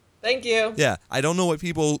 Thank you. Yeah, I don't know what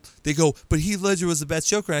people, they go, but Heath Ledger was the best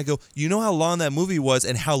Joker. And I go, you know how long that movie was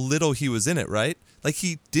and how little he was in it, right? Like,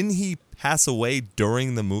 didn't he pass away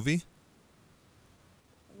during the movie?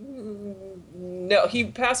 No, he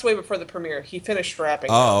passed away before the premiere. He finished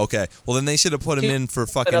rapping. Oh, okay. Well, then they should have put him in for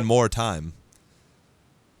fucking more time.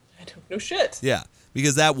 I don't know shit. Yeah,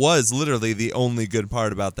 because that was literally the only good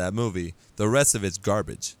part about that movie. The rest of it's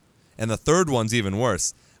garbage. And the third one's even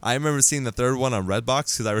worse. I remember seeing the third one on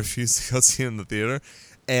Redbox because I refused to go see it in the theater,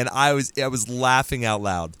 and I was laughing out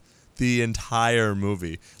loud the entire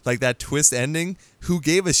movie. Like, that twist ending, who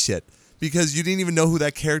gave a shit? Because you didn't even know who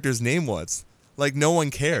that character's name was. Like, no one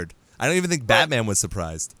cared. I don't even think Batman was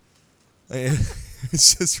surprised.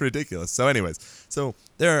 It's just ridiculous. So anyways,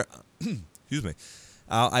 there, excuse me.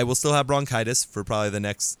 I will still have bronchitis for probably the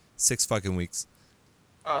next 6 fucking weeks.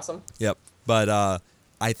 Awesome. Yep. But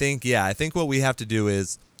I think what we have to do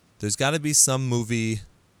is, there's got to be some movie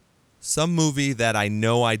that I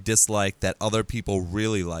know I dislike that other people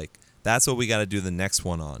really like. That's what we got to do the next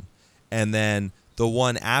one on. And then the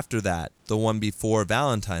one after that, the one before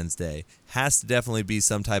Valentine's Day, has to definitely be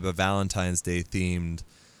some type of Valentine's Day themed,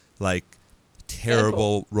 like,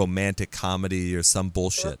 terrible romantic comedy or some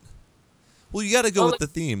bullshit. Well, you got to go with the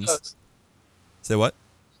themes. Say what?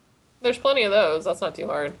 There's plenty of those. That's not too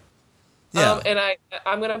hard. Yeah. And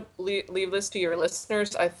I'm going to leave this to your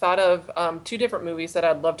listeners. I thought of 2 different movies that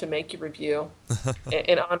I'd love to make you review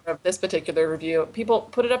in honor of this particular review. People,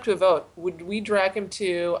 put it up to a vote. Would we drag him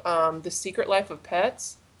to The Secret Life of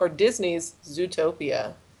Pets or Disney's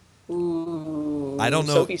Zootopia? Ooh. I don't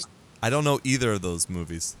know either of those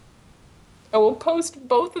movies. I will post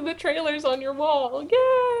both of the trailers on your wall.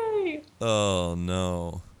 Yay! Oh,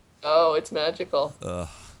 no. Oh, it's magical.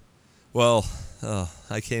 Well...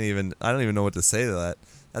 I don't even know what to say to that.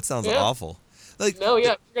 That sounds awful. Like, no,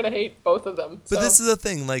 yeah, you're going to hate both of them. But this is the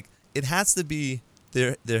thing, like, it has to be,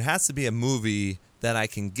 there has to be a movie that I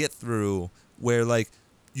can get through where, like,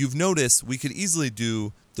 you've noticed we could easily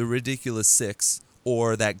do The Ridiculous Six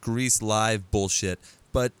or that Grease Live bullshit,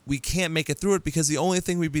 but we can't make it through it because the only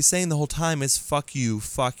thing we'd be saying the whole time is, fuck you,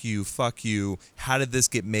 fuck you, fuck you. How did this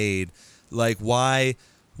get made? Like, why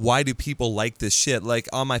do people like this shit? Like,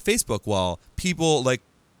 on my Facebook wall, people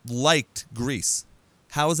liked Grease.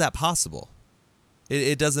 How is that possible?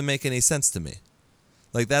 It doesn't make any sense to me.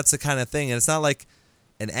 Like, that's the kind of thing, and it's not like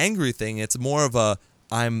an angry thing. It's more of a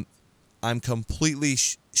I'm completely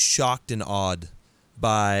shocked and awed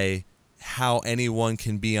by how anyone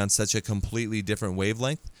can be on such a completely different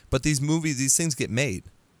wavelength. But these movies, these things get made.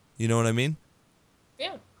 You know what I mean?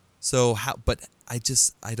 Yeah. So but I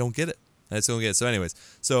don't get it. I just don't get it. So anyways,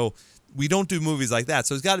 so we don't do movies like that.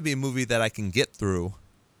 So it's got to be a movie that I can get through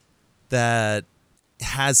that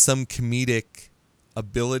has some comedic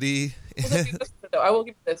ability. I will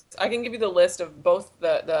give you this. I can give you the list of both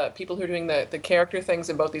the people who are doing the character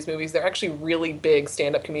things in both these movies. They're actually really big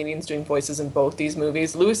stand-up comedians doing voices in both these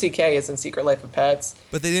movies. Louis C.K. is in Secret Life of Pets.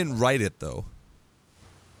 But they didn't write it, though.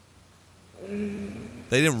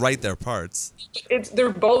 They didn't write their parts. They're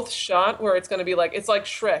both shot where it's going to be like, it's like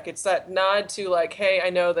Shrek. It's that nod to like, hey, I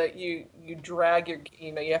know that you drag your,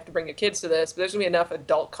 you have to bring your kids to this, but there's going to be enough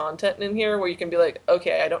adult content in here where you can be like,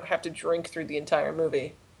 okay, I don't have to drink through the entire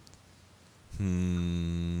movie.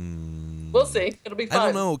 We'll see. It'll be fun. I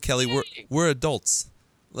don't know, Kelly. We're adults.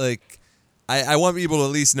 Like, I want people to at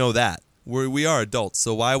least know that we are adults.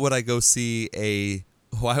 So why would I go see I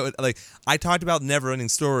talked about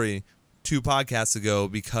Neverending Story 2 podcasts ago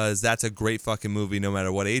because that's a great fucking movie no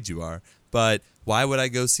matter what age you are. But why would I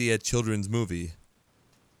go see a children's movie?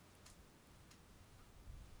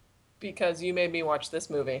 Because you made me watch this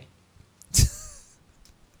movie.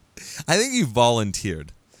 I think you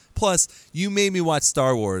volunteered. Plus, you made me watch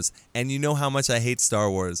Star Wars, and you know how much I hate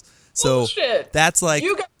Star Wars. So Bullshit. That's like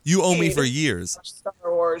you owe me for years. Star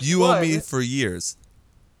Wars. You owe me for years.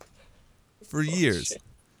 For years.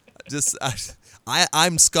 Just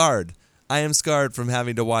I'm scarred. I am scarred from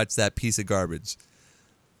having to watch that piece of garbage.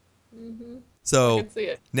 Mm-hmm. So I can see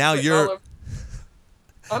it. Now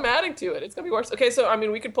I'm adding to it. It's gonna be worse. Okay, so I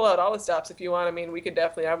mean, we could pull out all the stops if you want. I mean, we could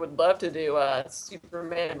definitely. I would love to do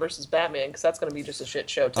Superman versus Batman because that's gonna be just a shit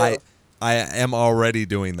show too. I am already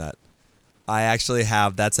doing that. I actually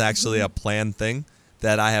have. That's actually a planned thing.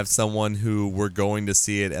 That I have someone who we're going to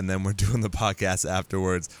see it, and then we're doing the podcast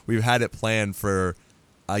afterwards. We've had it planned for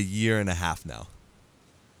a year and a half now.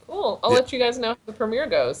 Cool. I'll let you guys know how the premiere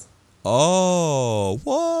goes. Oh,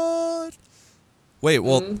 what? Wait,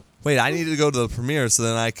 wait, I need to go to the premiere so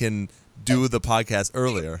then I can do the podcast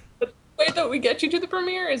earlier. The way that we get you to the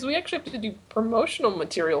premiere is we actually have to do promotional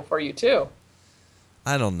material for you, too.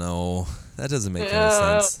 I don't know. That doesn't make any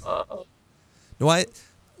sense. No,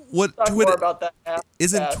 what talk Twitter more about that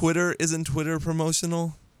isn't Twitter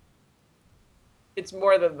promotional? It's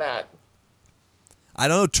more than that. I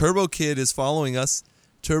don't know. Turbo Kid is following us.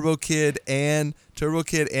 Turbo Kid and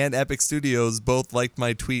Epic Studios both liked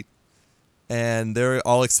my tweet. And they're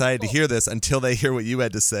all excited to hear this until they hear what you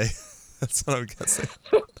had to say. That's what I'm guessing.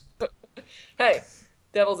 Hey,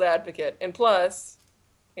 devil's advocate. And plus,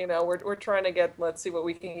 we're trying to let's see what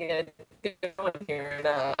we can get going here. And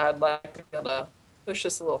I'd like to be able to push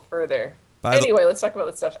this a little further. Anyway, let's talk about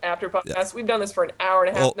this stuff after podcast. Yeah. We've done this for an hour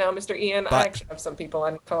and a half now, Mr. Ian. I actually have some people I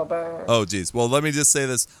need to call back. Oh, geez. Well, let me just say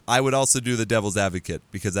this. I would also do The Devil's Advocate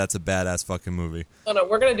because that's a badass fucking movie. Oh, no,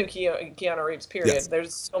 we're going to do Keanu Reeves, period. Yes.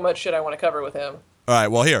 There's so much shit I want to cover with him. All right,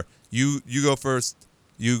 well, here. You go first.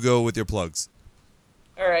 You go with your plugs.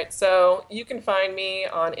 All right, so you can find me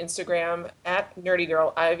on Instagram at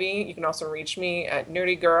nerdygirlivy. You can also reach me at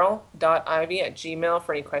nerdygirl.ivy@gmail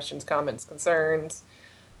for any questions, comments, concerns.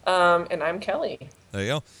 And I'm Kelly. There you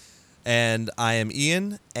go. And I am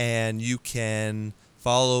Ian, and you can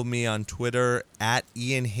follow me on Twitter at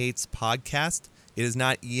Ian Hates Podcast. It is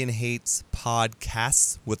not Ian Hates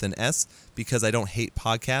Podcasts with an S because I don't hate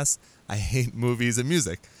podcasts. I hate movies and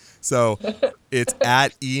music. So it's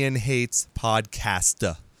at Ian Hates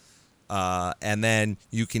Podcast. And then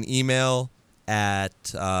you can email at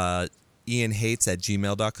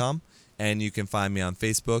ianhates@gmail.com. And you can find me on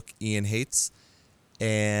Facebook, Ian Hates.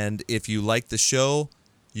 And if you like the show,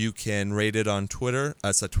 you can rate it on Twitter.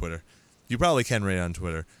 It's not Twitter. You probably can rate it on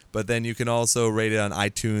Twitter. But then you can also rate it on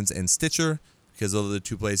iTunes and Stitcher because those are the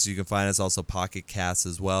 2 places you can find us. Also Pocket Casts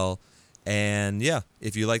as well. And yeah,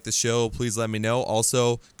 if you like the show, please let me know.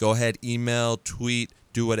 Also, go ahead, email, tweet,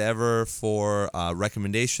 do whatever for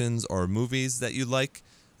recommendations or movies that you'd like,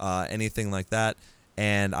 anything like that.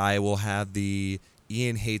 And I will have the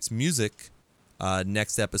Ian Hates Music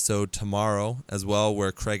next episode tomorrow as well,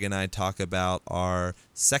 where Craig and I talk about our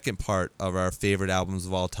second part of our favorite albums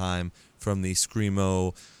of all time from the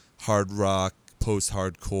screamo, hard rock,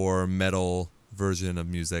 post-hardcore, metal version of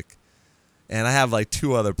music. And I have like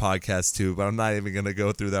 2 other podcasts too, but I'm not even going to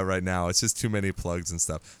go through that right now. It's just too many plugs and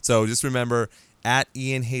stuff. So just remember, at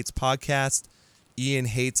Ian Hates Podcast,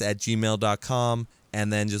 ianhates@gmail.com,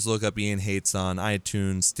 and then just look up Ian Hates on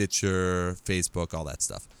iTunes, Stitcher, Facebook, all that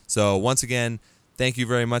stuff. So once again, thank you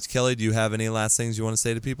very much, Kelly. Do you have any last things you want to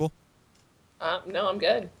say to people? No, I'm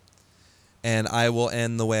good. And I will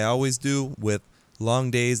end the way I always do with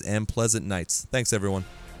long days and pleasant nights. Thanks, everyone.